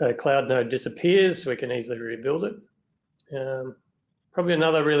a cloud node disappears, we can easily rebuild it. Probably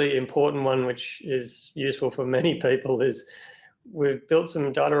another really important one, which is useful for many people, is we've built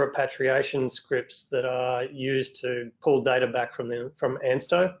some data repatriation scripts that are used to pull data back from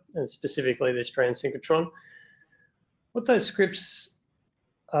ANSTO, and specifically this transsynchrotron. What those scripts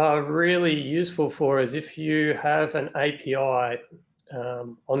are really useful for is if you have an API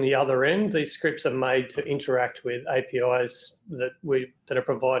on the other end, these scripts are made to interact with APIs that are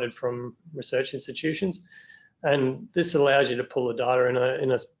provided from research institutions, and this allows you to pull the data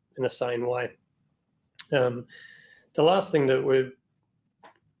in a sane way. The last thing that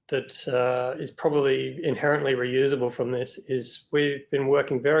is probably inherently reusable from this is we've been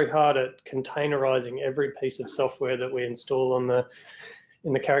working very hard at containerizing every piece of software that we install in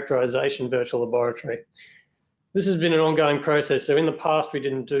the characterization virtual laboratory. This has been an ongoing process. So in the past, we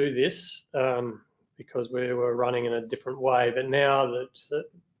didn't do this because we were running in a different way. But now that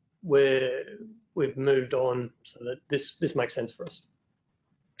we've moved on, so that this makes sense for us.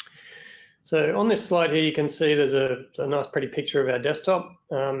 So on this slide here, you can see there's a nice pretty picture of our desktop.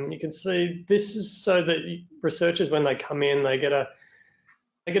 You can see this is so that researchers, when they come in, they get an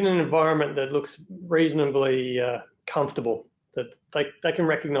environment that looks reasonably comfortable, that they can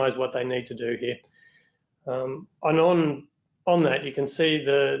recognize what they need to do here. And on that, you can see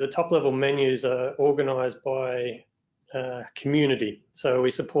the top level menus are organized by community. So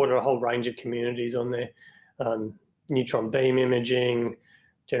we support a whole range of communities on there. Neutron beam imaging,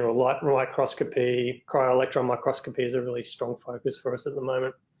 general light microscopy, cryo-electron microscopy is a really strong focus for us at the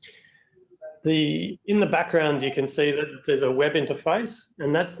moment. In the background, you can see that there's a web interface,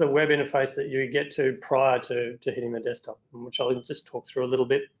 and that's the web interface that you get to prior to hitting the desktop, which I'll just talk through a little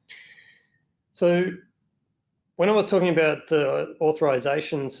bit. So when I was talking about the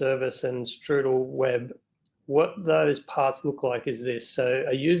authorization service and Strudel web, what those parts look like is this. So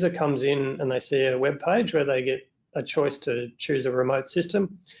a user comes in and they see a web page where they get a choice to choose a remote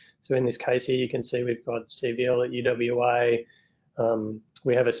system. So in this case here, you can see we've got CVL at UWA.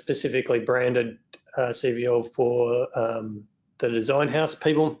 We have a specifically branded CVL for the design house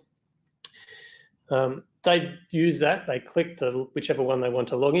people. They use that, they click whichever one they want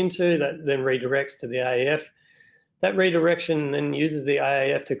to log into, that then redirects to the AAF. That redirection then uses the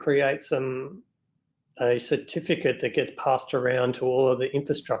AAF to create a certificate that gets passed around to all of the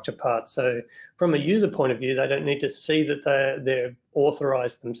infrastructure parts. So from a user point of view, they don't need to see that they're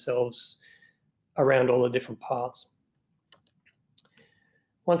authorized themselves around all the different parts.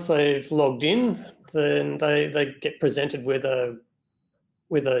 Once they've logged in, then they get presented with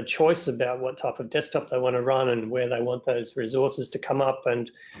a choice about what type of desktop they want to run and where they want those resources to come up and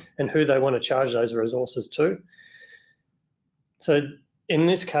who they want to charge those resources to. So in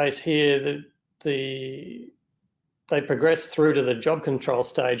this case here, they progress through to the job control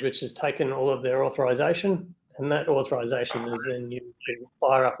stage, which has taken all of their authorization, and that authorization is then used to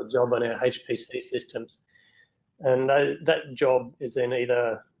fire up a job on our HPC systems. And that job is then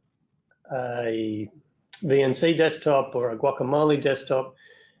either a VNC desktop or a Guacamole desktop,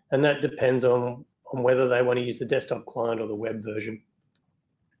 and that depends on whether they want to use the desktop client or the web version.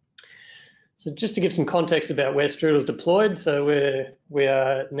 So just to give some context about where Strudel's deployed, so we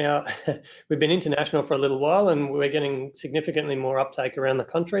are now, we've been international for a little while and we're getting significantly more uptake around the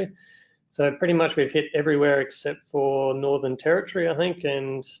country. So pretty much we've hit everywhere except for Northern Territory, I think,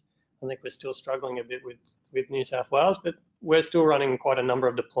 and I think we're still struggling a bit with New South Wales, but we're still running quite a number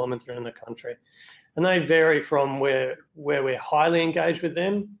of deployments around the country. And they vary from where we're highly engaged with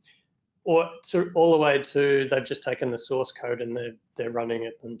them or all the way to they've just taken the source code and they're running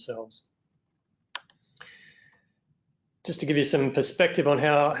it themselves. Just to give you some perspective on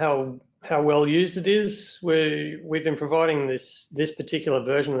how well used it is, we've been providing this particular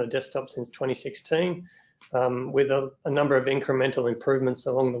version of the desktop since 2016 with a number of incremental improvements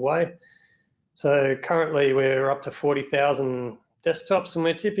along the way. So currently we're up to 40,000 desktops and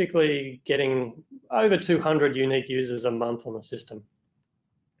we're typically getting over 200 unique users a month on the system.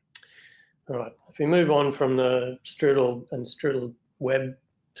 All right, if we move on from the Strudel and Strudel web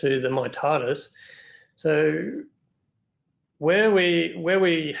to the MyTardis, so where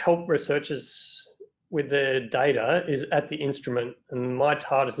we help researchers with their data is at the instrument, and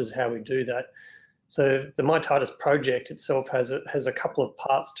MyTardis is how we do that. So the MyTardis project itself has a couple of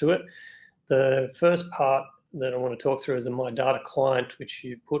parts to it. The first part that I want to talk through is the MyData client, which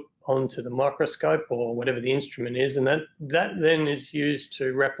you put onto the microscope or whatever the instrument is, and that then is used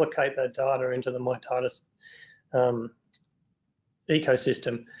to replicate that data into the MyTardis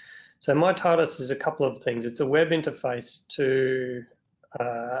ecosystem. So MyTARDIS is a couple of things. It's a web interface to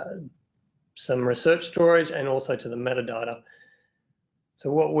some research storage and also to the metadata. So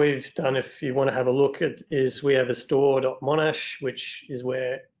what we've done, if you want to have a look at, is we have a store.monash, which is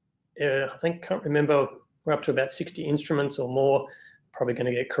where can't remember, we're up to about 60 instruments or more. Probably going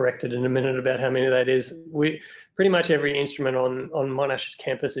to get corrected in a minute about how many that is. Pretty much every instrument on Monash's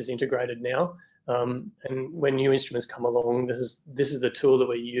campus is integrated now. And when new instruments come along, this is the tool that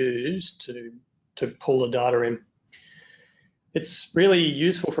we use to pull the data in. It's really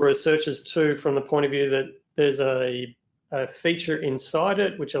useful for researchers too, from the point of view that there's a feature inside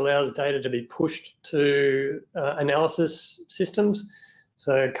it which allows data to be pushed to analysis systems.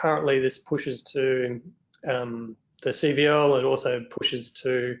 So currently this pushes to the CVL. It also pushes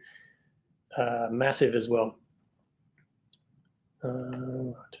to Massive as well.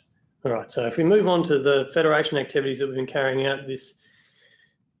 All right, so if we move on to the Federation activities that we've been carrying out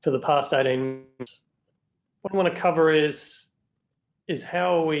for the past 18 months, what I want to cover is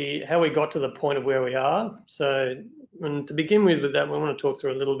how we got to the point of where we are. So, and to begin with that, we want to talk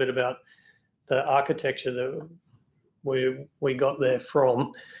through a little bit about the architecture that we got there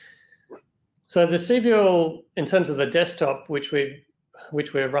from. So the CVL, in terms of the desktop, which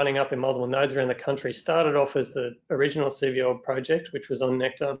we're running up in multiple nodes around the country, started off as the original CVL project, which was on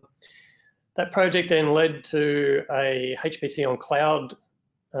Nectar. That project then led to a HPC on cloud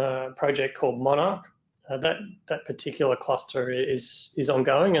project called Monarch. That particular cluster is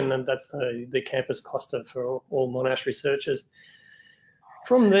ongoing, and then that's the campus cluster for all Monash researchers.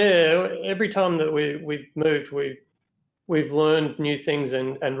 From there, every time that we've moved, we've learned new things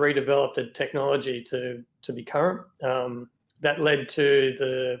and redeveloped a technology to be current. That led to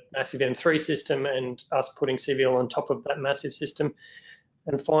the massive M3 system and us putting CVL on top of that massive system.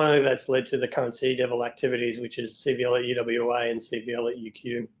 And finally, that's led to the current CDEVL activities, which is CVL at UWA and CVL at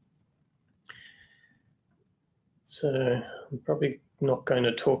UQ. So I'm probably not going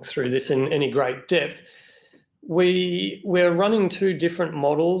to talk through this in any great depth. We're running two different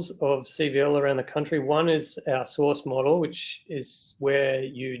models of CVL around the country. One is our source model, which is where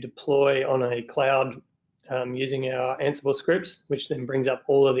you deploy on a cloud using our Ansible scripts, which then brings up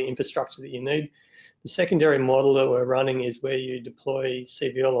all of the infrastructure that you need. The secondary model that we're running is where you deploy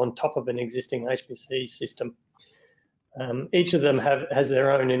CVL on top of an existing HPC system. Each of them has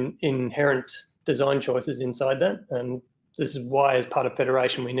their own inherent design choices inside that, and this is why, as part of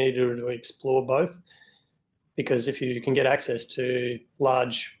Federation, we needed to explore both, because if you can get access to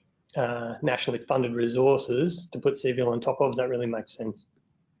large nationally funded resources to put CVL on top of, that really makes sense.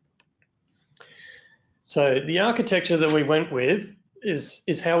 So the architecture that we went with is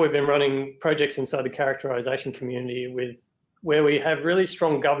how we've been running projects inside the characterization community, where we have really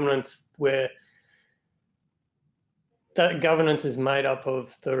strong governance, where that governance is made up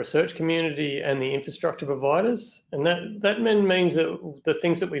of the research community and the infrastructure providers, and that means that the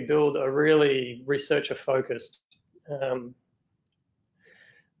things that we build are really researcher focused. That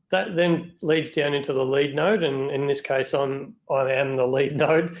then leads down into the lead node, and in this case, I am the lead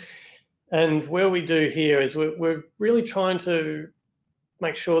node. And where we do here is we're really trying to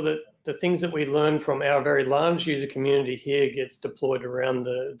make sure that the things that we learn from our very large user community here gets deployed around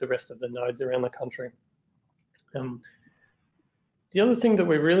the rest of the nodes around the country. The other thing that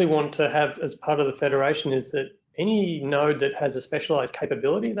we really want to have as part of the Federation is that any node that has a specialized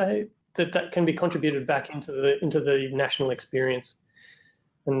capability, that can be contributed back into the national experience.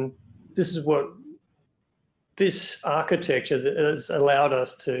 And this is what this architecture that has allowed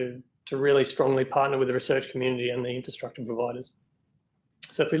us to really strongly partner with the research community and the infrastructure providers.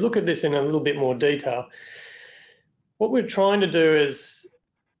 So if we look at this in a little bit more detail, what we're trying to do is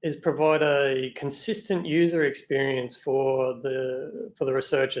provide a consistent user experience for the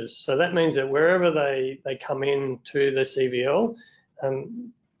researchers. So that means that wherever they come in to the CVL,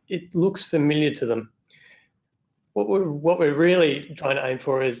 it looks familiar to them. What we're really trying to aim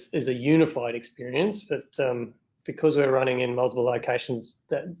for is a unified experience, but because we're running in multiple locations,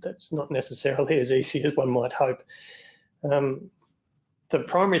 that's not necessarily as easy as one might hope. The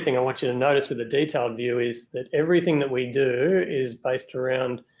primary thing I want you to notice with the detailed view is that everything that we do is based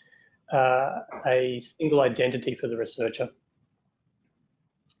around a single identity for the researcher.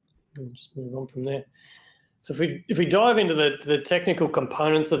 I'll just move on from there. So if we dive into the technical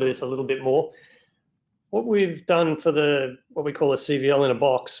components of this a little bit more, what we've done for what we call a CVL in a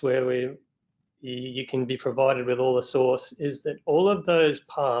box, where you can be provided with all the source, is that all of those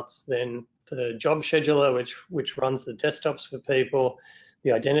parts, then the job scheduler, which runs the desktops for people,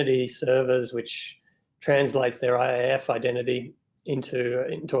 the identity servers, which translates their IAF identity into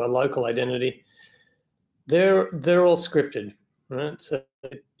a local identity, they're all scripted. right? So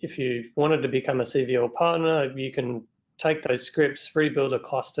if you wanted to become a CVL partner, you can take those scripts, rebuild a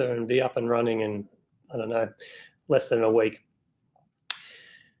cluster, and be up and running in, I don't know, less than a week.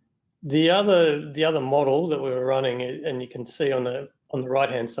 The other model that we were running, and you can see on the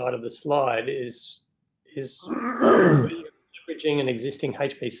right-hand side of the slide, is leveraging an existing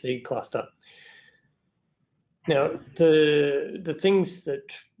HPC cluster. Now, the things that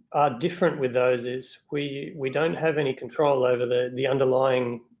are different with those is we don't have any control over the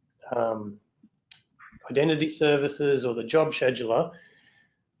underlying identity services or the job scheduler,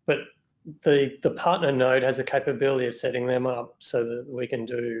 but the partner node has the capability of setting them up so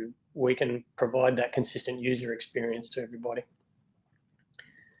that we can provide that consistent user experience to everybody.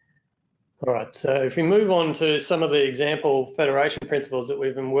 All right, so if we move on to some of the example federation principles that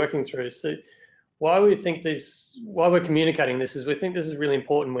we've been working through, so why we're communicating this is we think this is really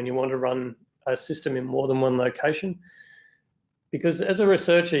important when you want to run a system in more than one location, because as a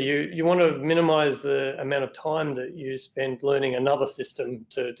researcher, you want to minimize the amount of time that you spend learning another system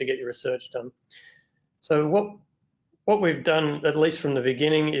to get your research done. So what we've done, at least from the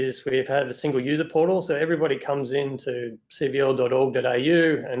beginning, is we've had a single user portal. So everybody comes into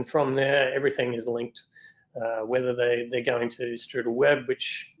cvl.org.au, and from there, everything is linked, whether they're going to Strudel Web,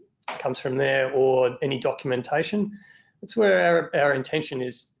 which comes from there, or any documentation. That's where our intention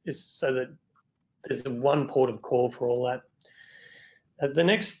is so that there's one port of call for all that. The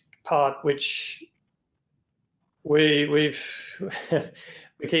next part, which we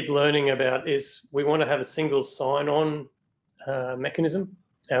keep learning about, is we want to have a single sign-on mechanism,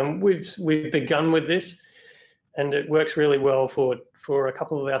 and we've begun with this, and it works really well for a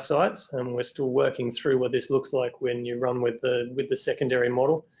couple of our sites, and we're still working through what this looks like when you run with the secondary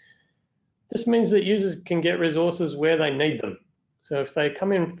model. This means that users can get resources where they need them. So if they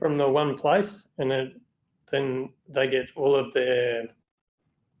come in from the one place, and then they get all of their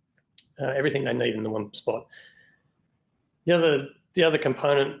everything they need in the one spot. The other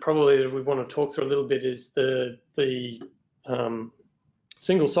component probably that we want to talk through a little bit is the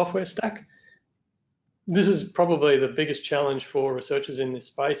single software stack. This is probably the biggest challenge for researchers in this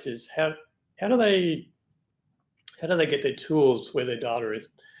space, is how do they get their tools where their data is?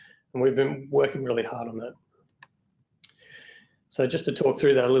 And we've been working really hard on that. So just to talk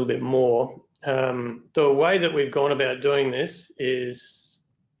through that a little bit more, the way that we've gone about doing this is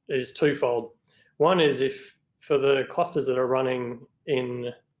twofold. One is, if for the clusters that are running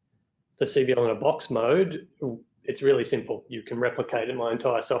in the CVL in a box mode, it's really simple. You can replicate my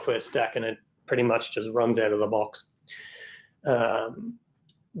entire software stack, and it pretty much just runs out of the box.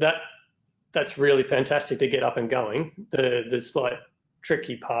 That's really fantastic to get up and going. The slight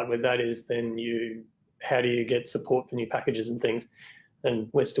tricky part with that is then how do you get support for new packages and things? And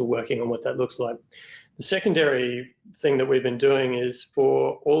we're still working on what that looks like. The secondary thing that we've been doing is,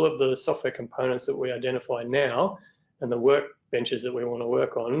 for all of the software components that we identify now and the workbenches that we want to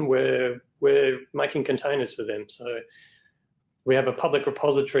work on, we're making containers for them. So we have a public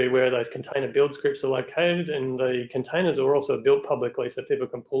repository where those container build scripts are located, and the containers are also built publicly so people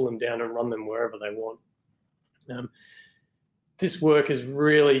can pull them down and run them wherever they want. This work is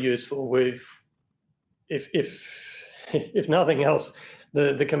really useful. If nothing else,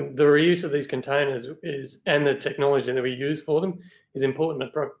 the reuse of these containers and the technology that we use for them is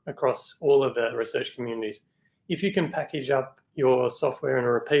important across all of the research communities. If you can package up your software in a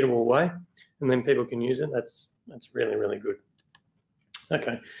repeatable way, and then people can use it, that's really, really good.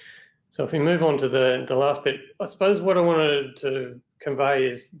 Okay, so if we move on to the last bit, I suppose what I wanted to convey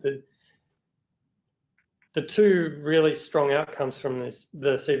is the two really strong outcomes from the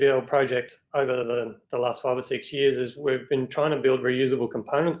CVL project over the last 5 or 6 years is we've been trying to build reusable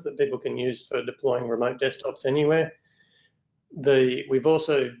components that people can use for deploying remote desktops anywhere. We've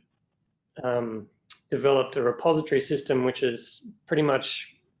also developed a repository system, which is pretty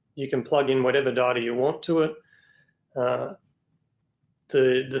much, you can plug in whatever data you want to it.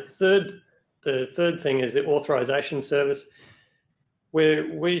 The third thing is the authorization service.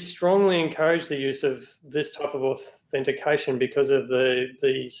 We strongly encourage the use of this type of authentication because of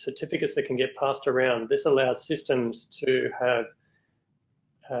the certificates that can get passed around. This allows systems to have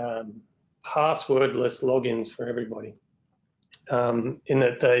passwordless logins for everybody, in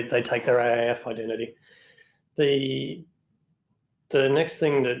that they take their AAF identity. The next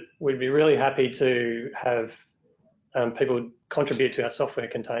thing that we'd be really happy to have people contribute to our software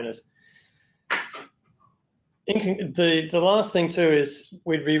containers. The last thing too is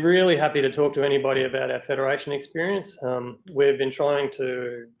we'd be really happy to talk to anybody about our federation experience. We've been trying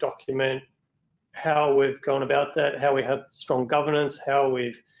to document how we've gone about that, how we have strong governance, how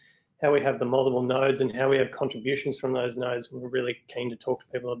we've how we have the multiple nodes and how we have contributions from those nodes. We're really keen to talk to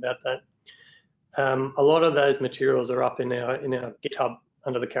people about that. A lot of those materials are up in our GitHub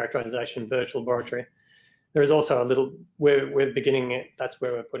under the Characterisation Virtual Laboratory. There is also a little, we're beginning it, that's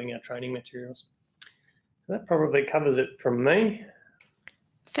where we're putting our training materials. So that probably covers it from me.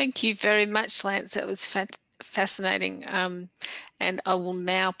 Thank you very much, Lance. That was fascinating. And I will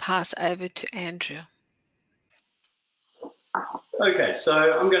now pass over to Andrew. Okay,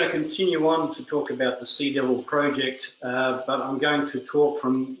 so I'm going to continue on to talk about the DeVL project, but I'm going to talk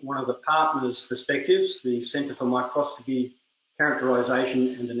from one of the partners' perspectives, the Centre for Microscopy,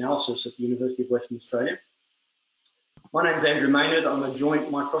 Characterisation and Analysis at the University of Western Australia. My name is Andrew Maynard. I'm a joint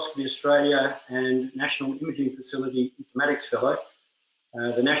Microscopy Australia and National Imaging Facility Informatics Fellow.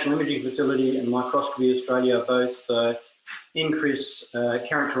 The National Imaging Facility and Microscopy Australia both increase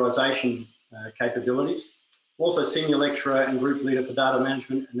characterisation capabilities. Also senior lecturer and group leader for data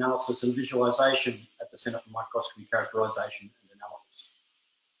management, analysis and visualisation at the Centre for Microscopy, Characterisation and Analysis.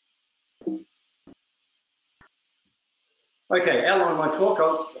 Okay, outline my talk.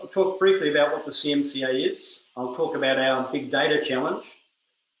 I'll talk briefly about what the CMCA is. I'll talk about our big data challenge.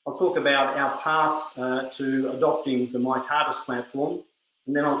 I'll talk about our path to adopting the MyTARDIS platform.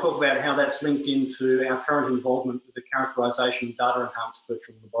 And then I'll talk about how that's linked into our current involvement with the Characterisation Data Enhanced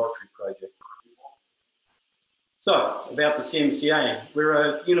Virtual Laboratory project. So, about the CMCA. We're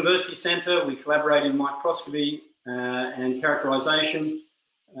a university centre. We collaborate in microscopy and characterisation,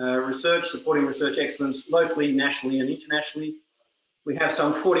 research, supporting research excellence locally, nationally and internationally. We have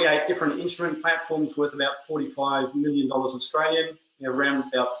some 48 different instrument platforms worth about $45 million Australian. We have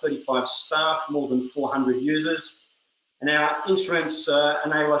around about 35 staff, more than 400 users. And our instruments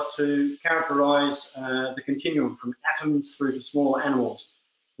enable us to characterise the continuum from atoms through to small animals.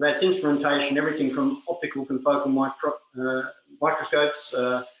 So that's instrumentation, everything from optical confocal microscopes,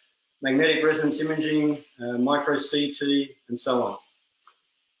 magnetic resonance imaging, micro CT, and so on.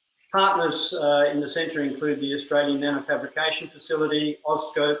 Partners in the centre include the Australian Nanofabrication Facility,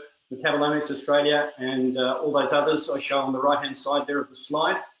 Ozscope, Metabolomics Australia, and all those others I show on the right-hand side there of the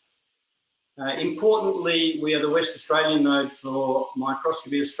slide. Importantly, we are the West Australian node for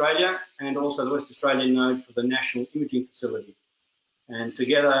Microscopy Australia and also the West Australian node for the National Imaging Facility. And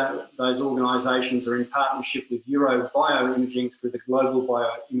together, those organisations are in partnership with Euro Bioimaging through the Global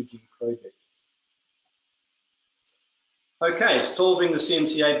Bioimaging Project. Okay, solving the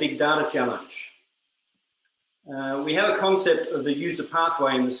CMCA Big Data Challenge. We have a concept of the user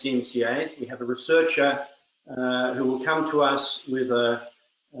pathway in the CMCA. We have a researcher who will come to us with a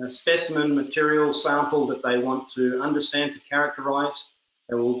specimen material sample that they want to understand, to characterise.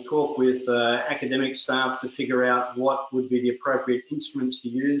 They will talk with academic staff to figure out what would be the appropriate instruments to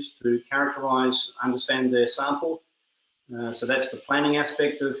use to characterise, understand their sample. So that's the planning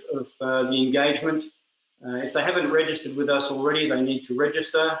aspect of the engagement. If they haven't registered with us already, they need to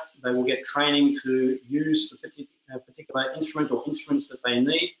register. They will get training to use the particular instrument or instruments that they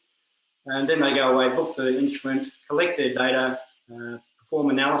need. And then they go away, book the instrument, collect their data, perform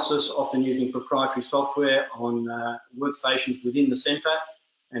analysis, often using proprietary software on workstations within the centre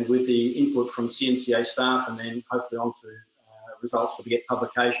and with the input from CMCA staff, and then hopefully on to results to get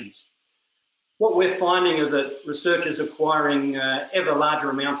publications. What we're finding is that researchers are acquiring ever larger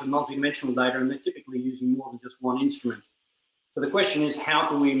amounts of multidimensional data, and they're typically using more than just one instrument. So the question is, how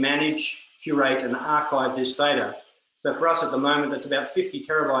can we manage, curate and archive this data? So for us at the moment, that's about 50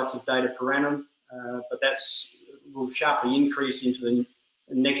 terabytes of data per annum, but that's will sharply increase into the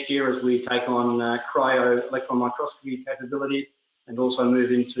next year as we take on cryo electron microscopy capability and also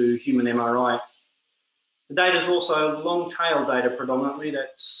move into human MRI. The data is also long-tail data predominantly.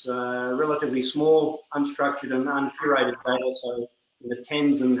 That's relatively small, unstructured and uncurated data, so in the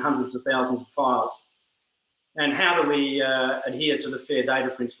tens and hundreds of thousands of files. And how do we adhere to the fair data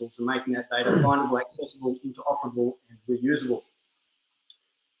principles of making that data findable, accessible, interoperable and reusable?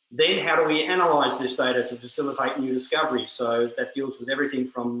 Then how do we analyse this data to facilitate new discoveries? So that deals with everything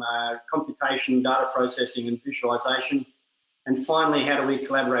from computation, data processing and visualisation. And finally, how do we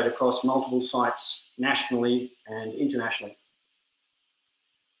collaborate across multiple sites nationally and internationally?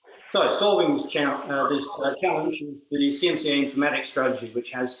 So solving this challenge is the CMCA informatics strategy,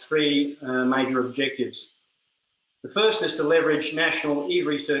 which has three major objectives. The first is to leverage national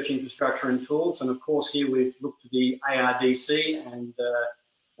e-research infrastructure and tools. And of course, here we've looked to the ARDC and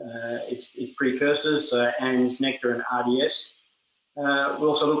its precursors, ANS, Nectar and RDS. We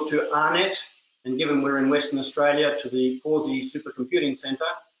also look to AARNet, and given we're in Western Australia, to the Pawsey Supercomputing Centre,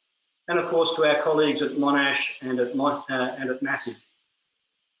 and of course to our colleagues at Monash and at Massive.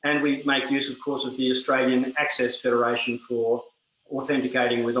 And we make use, of course, of the Australian Access Federation for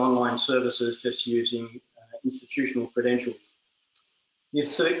authenticating with online services just using institutional credentials. The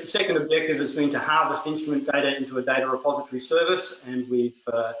second objective has been to harvest instrument data into a data repository service, and we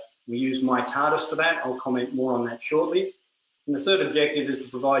use MyTardis for that. I'll comment more on that shortly. And the third objective is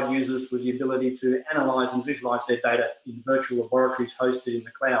to provide users with the ability to analyse and visualise their data in virtual laboratories hosted in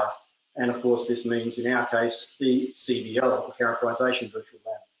the cloud. And of course, this means, in our case, the CVL, the Characterisation Virtual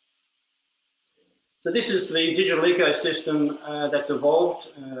Lab. So this is the digital ecosystem that's evolved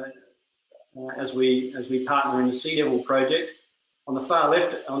as we partner in the DeVL project. On the far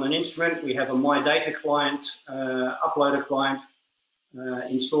left, on an instrument, we have a MyData client, uploader client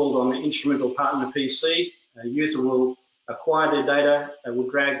installed on the instrument or partner PC. A user will acquire their data, they will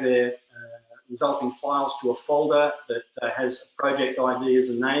drag their resulting files to a folder that has a project ID as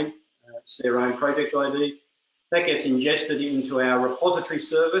a name. It's their own project ID. That gets ingested into our repository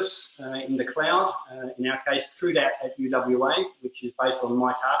service in the cloud, in our case, TrueDat at UWA, which is based on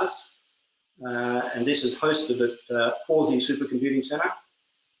MyTardis. And this is hosted at Pawsey Supercomputing Centre.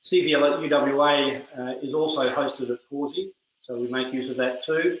 CVL at UWA is also hosted at Pawsey, so we make use of that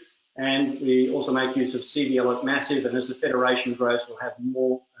too. And we also make use of CVL at Massive, and as the Federation grows, we'll have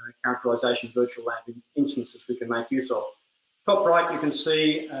more characterisation virtual lab instances we can make use of. Top right, you can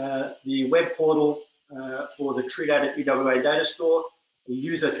see the web portal for the TrueDat at UWA data store. The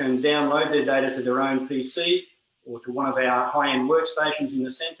user can download their data to their own PC or to one of our high-end workstations in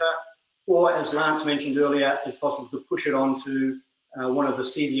the centre, or as Lance mentioned earlier, it's possible to push it onto one of the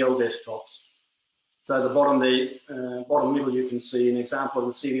CVL desktops. So the bottom middle, you can see an example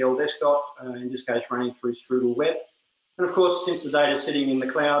of the CVL desktop, in this case running through Strudel Web. And of course, since the data is sitting in the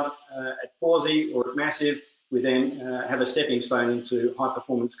cloud at Pawsey or at Massive, we then have a stepping stone into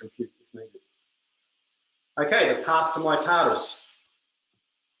high-performance compute if needed. Okay, the path to MyTardis.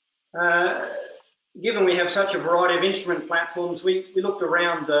 Given we have such a variety of instrument platforms, we looked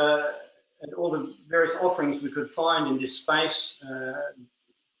around at all the various offerings we could find in this space.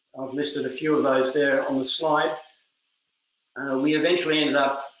 I've listed a few of those there on the slide. We eventually ended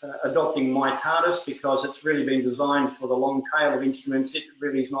up adopting MyTardis because it's really been designed for the long tail of instruments. It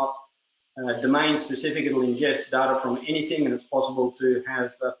really is not domain specific. It'll ingest data from anything, and it's possible to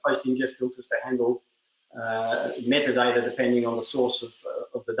have post-ingest filters to handle metadata depending on the source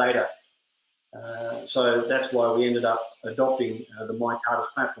of the data. So that's why we ended up adopting the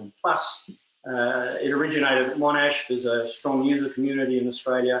MyTardis platform. Plus, it originated at Monash. There's a strong user community in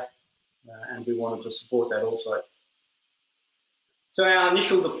Australia, and we wanted to support that also. So our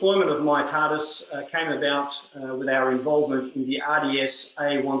initial deployment of MyTardis came about with our involvement in the RDS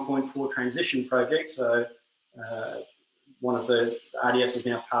A1.4 transition project. So one of the RDS is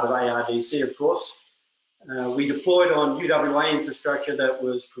now part of ARDC, of course. We deployed on UWA infrastructure that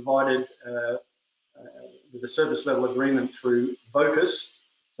was provided with a service level agreement through Vocus.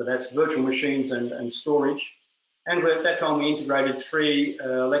 So that's virtual machines and storage. And at that time, we integrated 3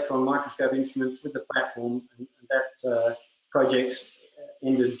 electron microscope instruments with the platform, and that project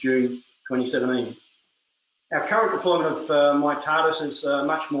ended June 2017. Our current deployment of MyTardis is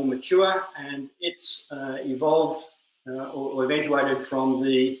much more mature, and it's evolved or eventuated from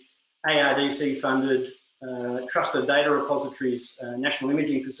the ARDC-funded Trusted Data Repositories, National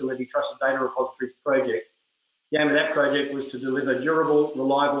Imaging Facility Trusted Data Repositories project. The aim of that project was to deliver durable,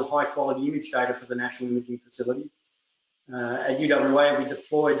 reliable, high-quality image data for the National Imaging Facility. At UWA, we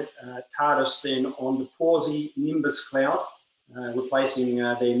deployed TARDIS then on the Pawsey Nimbus Cloud, replacing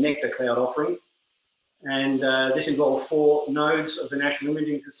their Nectar Cloud offering. And this involved 4 nodes of the National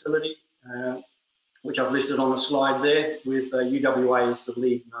Imaging Facility, which I've listed on the slide there, with UWA as the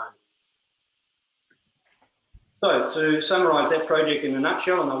lead node. So to summarise that project in a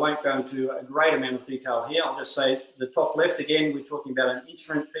nutshell, and I won't go into a great amount of detail here, I'll just say the top left again, we're talking about an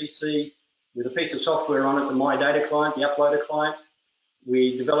instrument PC with a piece of software on it, the MyData client, the uploader client.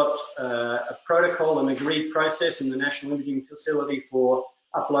 We developed a protocol, an agreed process in the National Imaging Facility for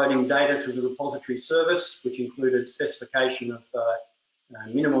uploading data to the repository service, which included specification of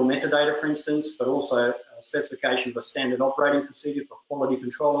minimal metadata, for instance, but also specification of a standard operating procedure for quality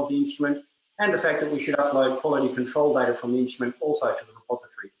control of the instrument, and the fact that we should upload quality control data from the instrument also to the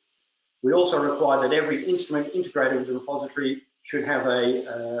repository. We also require that every instrument integrated with the repository should have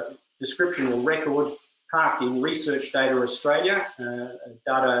a description or record parked in Research Data Australia, a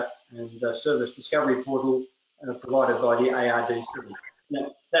data and service discovery portal provided by the ARDC.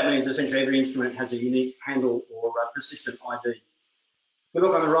 Now, that means essentially every instrument has a unique handle or persistent ID. If we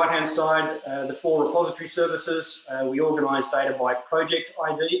look on the right-hand side, the 4 repository services, we organise data by project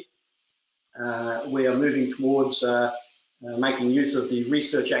ID. We are moving towards making use of the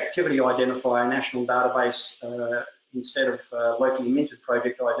Research Activity Identifier national database instead of locally minted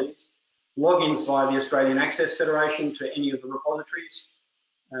project IDs. Logins via the Australian Access Federation to any of the repositories.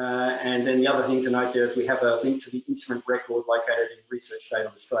 And then the other thing to note there is we have a link to the instrument record located in Research Data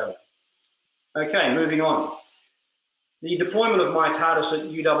Australia. Okay, moving on. The deployment of MyTardis at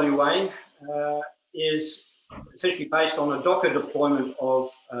UWA is essentially based on a Docker deployment of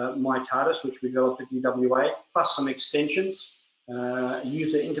MyTardis, which we developed at UWA, plus some extensions,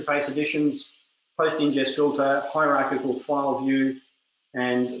 user interface additions, post-ingest filter, hierarchical file view,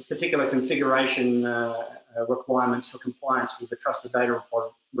 and particular configuration requirements for compliance with the Trusted Data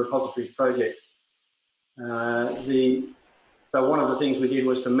Repositories project. So one of the things we did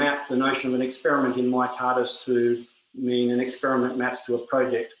was to map the notion of an experiment in MyTardis to mean an experiment maps to a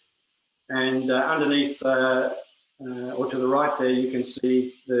project. And underneath, or to the right there, you can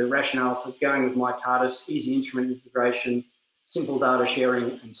see the rationale for going with MyTardis, easy instrument integration, simple data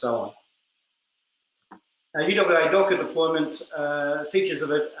sharing, and so on. UWA Docker deployment features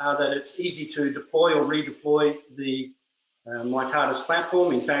of it are that it's easy to deploy or redeploy the MyTardis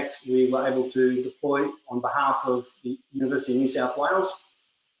platform. In fact, we were able to deploy on behalf of the University of New South Wales.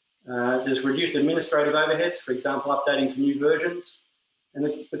 There's reduced administrative overheads, for example, updating to new versions.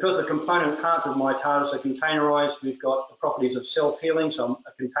 And because the component parts of MyTardis are containerized, we've got the properties of self-healing, so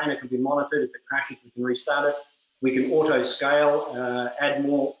a container can be monitored. If it crashes, we can restart it. We can auto-scale, add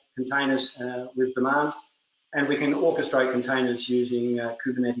more containers with demand, and we can orchestrate containers using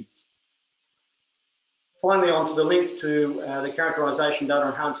Kubernetes. Finally, onto the link to the Characterisation Data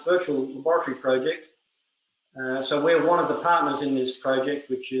Enhanced Virtual Laboratory project. So we're one of the partners in this project,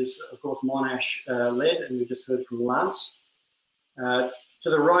 which is, of course, Monash led, and we just heard from Lance. To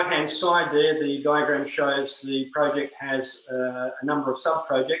the right-hand side there, the diagram shows the project has a number of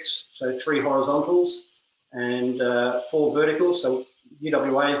sub-projects, so 3 horizontals and 4 verticals. So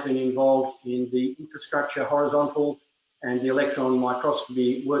UWA has been involved in the infrastructure horizontal and the electron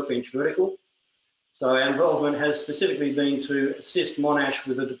microscopy workbench vertical. So our involvement has specifically been to assist Monash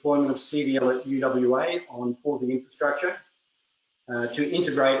with the deployment of CDL at UWA on pausing infrastructure, to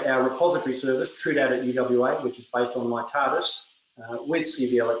integrate our repository service, TrueDat at UWA, which is based on MyTardis, with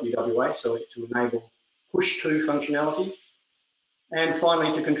CDL at UWA, so to enable push-to functionality. And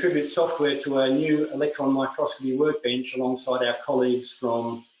finally, to contribute software to a new electron microscopy workbench alongside our colleagues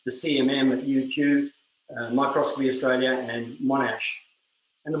from the CMM at UQ, Microscopy Australia, and Monash.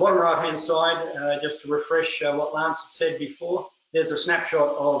 And the bottom right-hand side, just to refresh what Lance had said before, there's a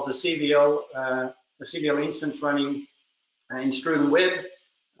snapshot of the CDL instance running in Strudel Web.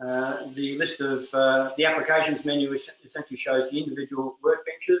 The list of the applications menu essentially shows the individual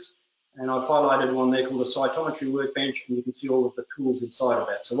workbenches, and I've highlighted one there called the cytometry workbench, and you can see all of the tools inside of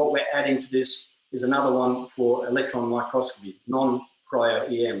that. So what we're adding to this is another one for electron microscopy, non-cryo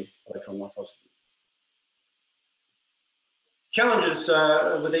EM electron microscopy. Challenges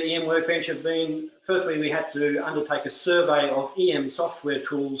with the EM workbench have been, firstly, we had to undertake a survey of EM software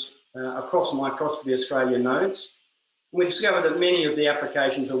tools across Microscopy Australia nodes. We discovered that many of the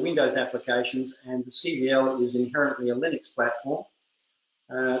applications are Windows applications, and the CDL is inherently a Linux platform.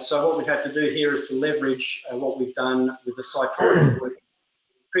 So what we've had to do here is to leverage what we've done with the cytometry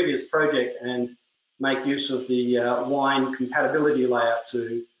previous project and make use of the Wine compatibility layer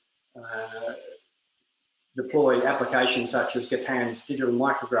to deploy applications such as Gatan's digital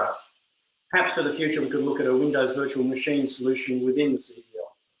micrograph. Perhaps for the future we could look at a Windows virtual machine solution within the CDL.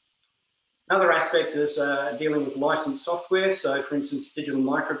 Another aspect is dealing with licensed software. So for instance, digital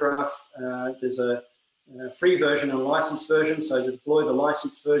micrograph, there's a free version and a licensed version. So to deploy the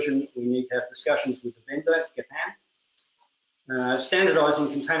licensed version, we need to have discussions with the vendor, Gatan. Standardizing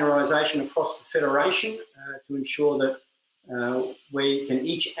containerization across the federation to ensure that we can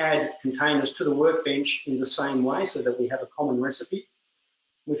each add containers to the workbench in the same way so that we have a common recipe.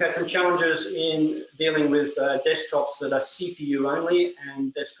 We've had some challenges in dealing with desktops that are CPU only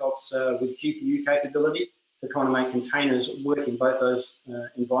and desktops with GPU capability, so trying to make containers work in both those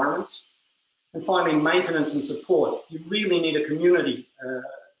environments. And finally, maintenance and support. You really need a community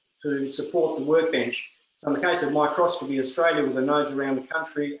to support the workbench. So in the case of Microscopy Australia, with the nodes around the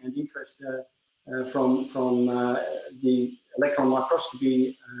country and interest from the electron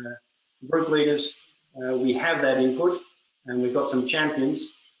microscopy group leaders, we have that input, and we've got some champions,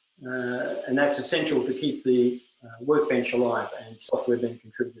 and that's essential to keep the workbench alive and software being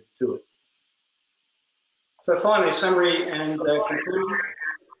contributed to it. So finally, summary and conclusion.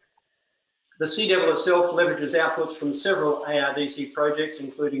 The CDL itself leverages outputs from several ARDC projects,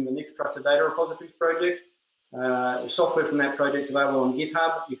 including the NICS Trusted Data Repositories project. Software from that project is available on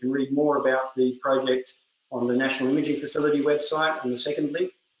GitHub. You can read more about the project on the National Imaging Facility website in the second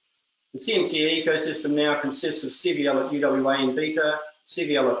link. The CMCA ecosystem now consists of CVL at UWA in beta,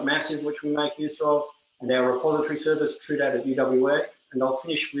 CVL at massive, which we make use of, and our repository service, TrueData at UWA. And I'll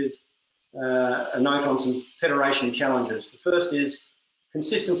finish with a note on some federation challenges. The first is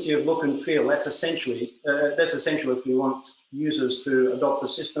consistency of look and feel. That's essential if we want users to adopt the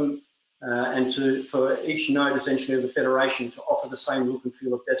system and for each node essentially of the federation to offer the same look and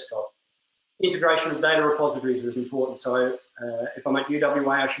feel of desktop. Integration of data repositories is important. So if I'm at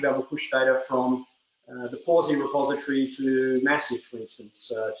UWA, I should be able to push data from the Pawsey repository to Massive, for instance,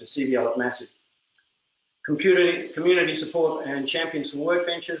 to CVL at Massive. Community support and champions for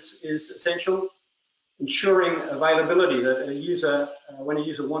workbenches is essential. Ensuring availability, that a user, when a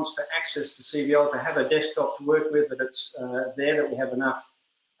user wants to access the CVL, to have a desktop to work with, that it's there, that we have enough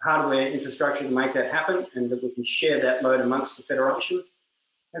hardware infrastructure to make that happen, and that we can share that load amongst the federation.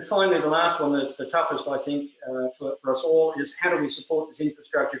 And finally, the last one, the toughest, I think, for us all, is how do we support this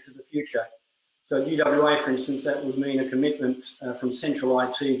infrastructure to the future? So at UWA, for instance, that would mean a commitment from central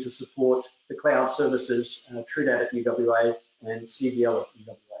IT to support the cloud services, TrueData at UWA and CVL at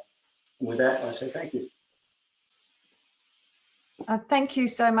UWA. And with that, I say thank you. Thank you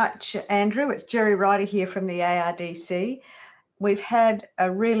so much, Andrew. It's Jerry Ryder here from the ARDC. We've had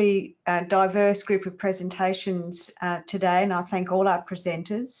a really diverse group of presentations today, and I thank all our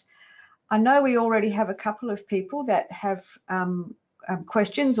presenters. I know we already have a couple of people that have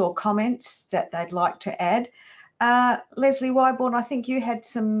questions or comments that they'd like to add. Leslie Wyborn, I think you had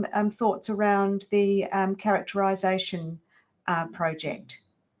some thoughts around the characterisation project.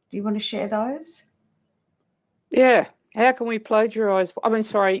 Do you want to share those? Yeah. How can we plagiarise? I mean,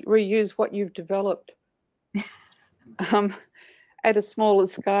 sorry, reuse what you've developed? At a smaller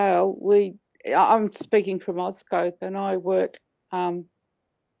scale, I'm speaking from Ozscope, and I work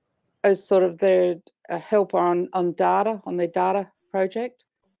as sort of their helper on data, on their data project.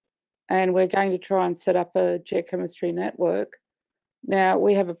 And we're going to try and set up a geochemistry network. Now,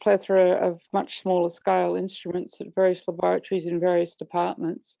 we have a plethora of much smaller scale instruments at various laboratories in various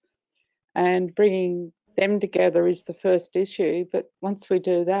departments, and bringing them together is the first issue. But once we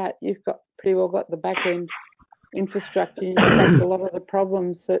do that, you've got pretty well got the back end infrastructure. You've got a lot of the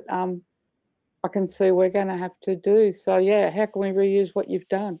problems that I can see we're going to have to do. So yeah, how can we reuse what you've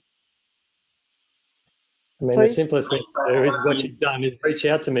done? I mean, the simplest thing to do is what you've done is reach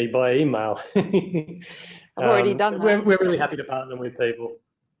out to me by email. I've already done that. We're really happy to partner with people.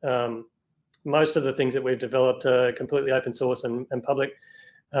 Most of the things that we've developed are completely open source and public.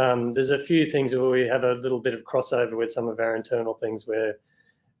 There's a few things where we have a little bit of crossover with some of our internal things where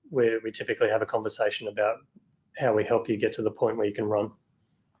we typically have a conversation about how we help you get to the point where you can run.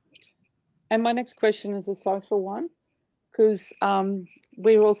 And my next question is a social one, because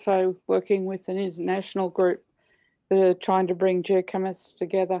we're also working with an international group that are trying to bring geochemists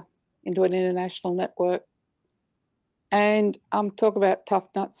together into an international network. And talk about tough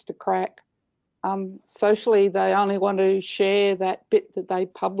nuts to crack. Socially, they only want to share that bit that they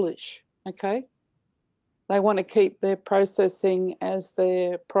publish, okay? They want to keep their processing as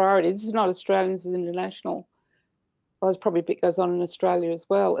their priority. This is not Australian, this is international. Well, there's probably a bit goes on in Australia as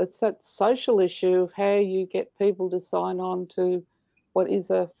well. It's that social issue of how you get people to sign on to what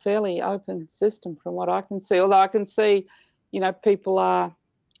is a fairly open system from what I can see. Although I can see, you know, people are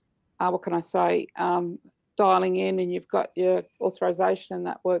what can I say, dialing in and you've got your authorization and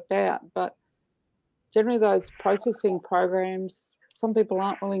that worked out. But generally those processing programs, some people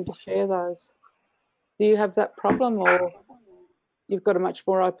aren't willing to share those. Do you have that problem, or you've got a much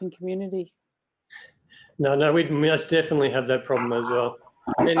more open community? No, we most definitely have that problem as well.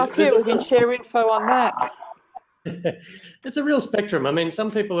 I feel we can share info on that. It's a real spectrum. I mean, some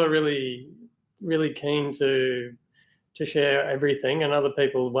people are really, really keen to share everything, and other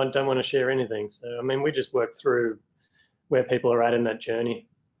people don't want to share anything. So, I mean, we just work through where people are at in that journey.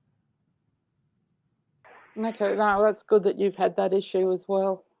 Okay, no, that's good that you've had that issue as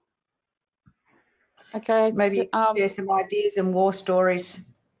well. Okay. Maybe share some ideas and war stories.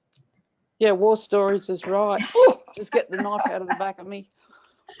 Yeah, war stories is right. Ooh, just get the knife out of the back of me.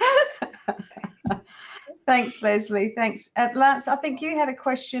 Thanks, Leslie. Thanks. Lance, I think you had a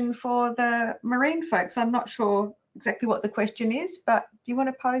question for the marine folks. I'm not sure exactly what the question is, but do you want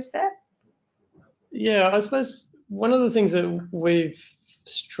to pose that? Yeah, I suppose one of the things that we've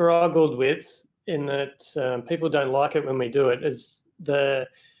struggled with in that people don't like it when we do it is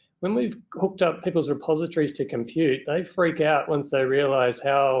when we've hooked up people's repositories to compute, they freak out once they realize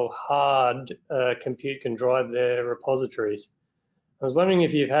how hard compute can drive their repositories. I was wondering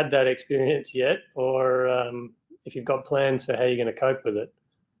if you've had that experience yet, or if you've got plans for how you're going to cope with it.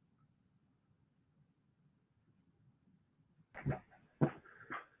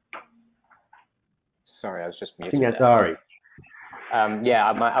 Sorry, I was just I muted. think that's Ari. Yeah,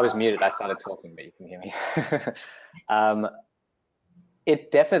 I was muted. I started talking, but you can hear me.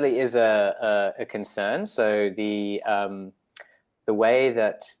 It definitely is a concern. So the way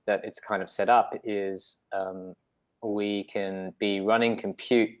that it's kind of set up is we can be running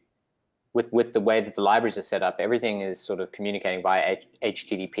compute with the way that the libraries are set up. Everything is sort of communicating via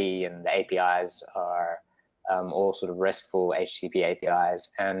HTTP, and the APIs are all sort of RESTful HTTP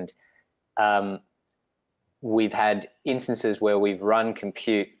APIs. And we've had instances where we've run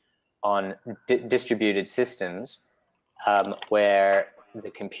compute on distributed systems where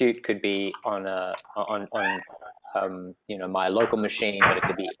the compute could be on you know, my local machine, but it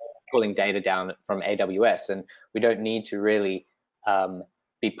could be pulling data down from AWS, and we don't need to really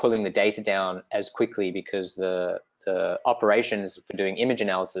be pulling the data down as quickly, because the operations for doing image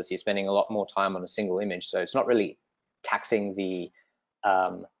analysis, you're spending a lot more time on a single image, so it's not really taxing the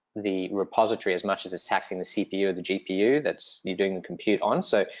repository as much as it's taxing the CPU or the GPU that's you're doing the compute on.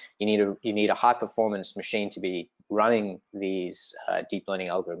 So you need a high performance machine to be running these deep learning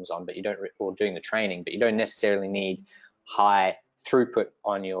algorithms on, but you don't, or doing the training, but you don't necessarily need high throughput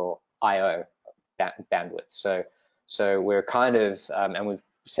on your IO bandwidth. So we're kind of, and we've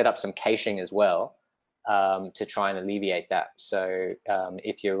set up some caching as well to try and alleviate that. So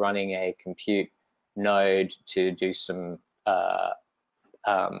if you're running a compute node to do some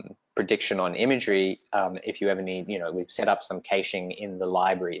prediction on imagery, if you ever need, you know, we've set up some caching in the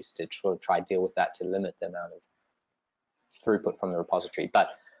libraries to try deal with that, to limit the amount of throughput from the repository. But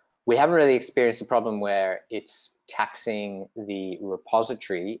we haven't really experienced a problem where it's taxing the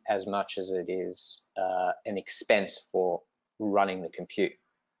repository as much as it is an expense for running the compute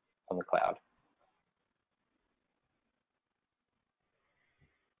on the cloud.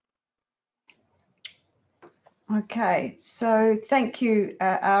 Okay, so thank you,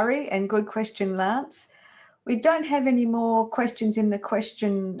 Ari, and good question, Lance. We don't have any more questions in the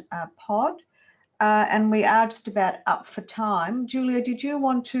question pod, and we are just about up for time. Julia, did you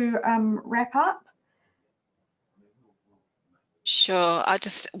want to wrap up? Sure. I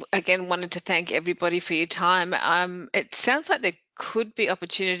just, again, wanted to thank everybody for your time. It sounds like there could be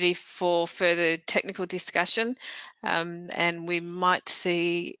opportunity for further technical discussion, and we might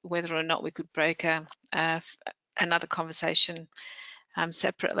see whether or not we could break another conversation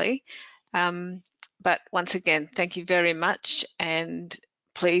separately. But once again, thank you very much. And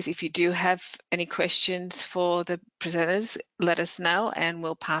please, if you do have any questions for the presenters, let us know and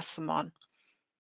we'll pass them on.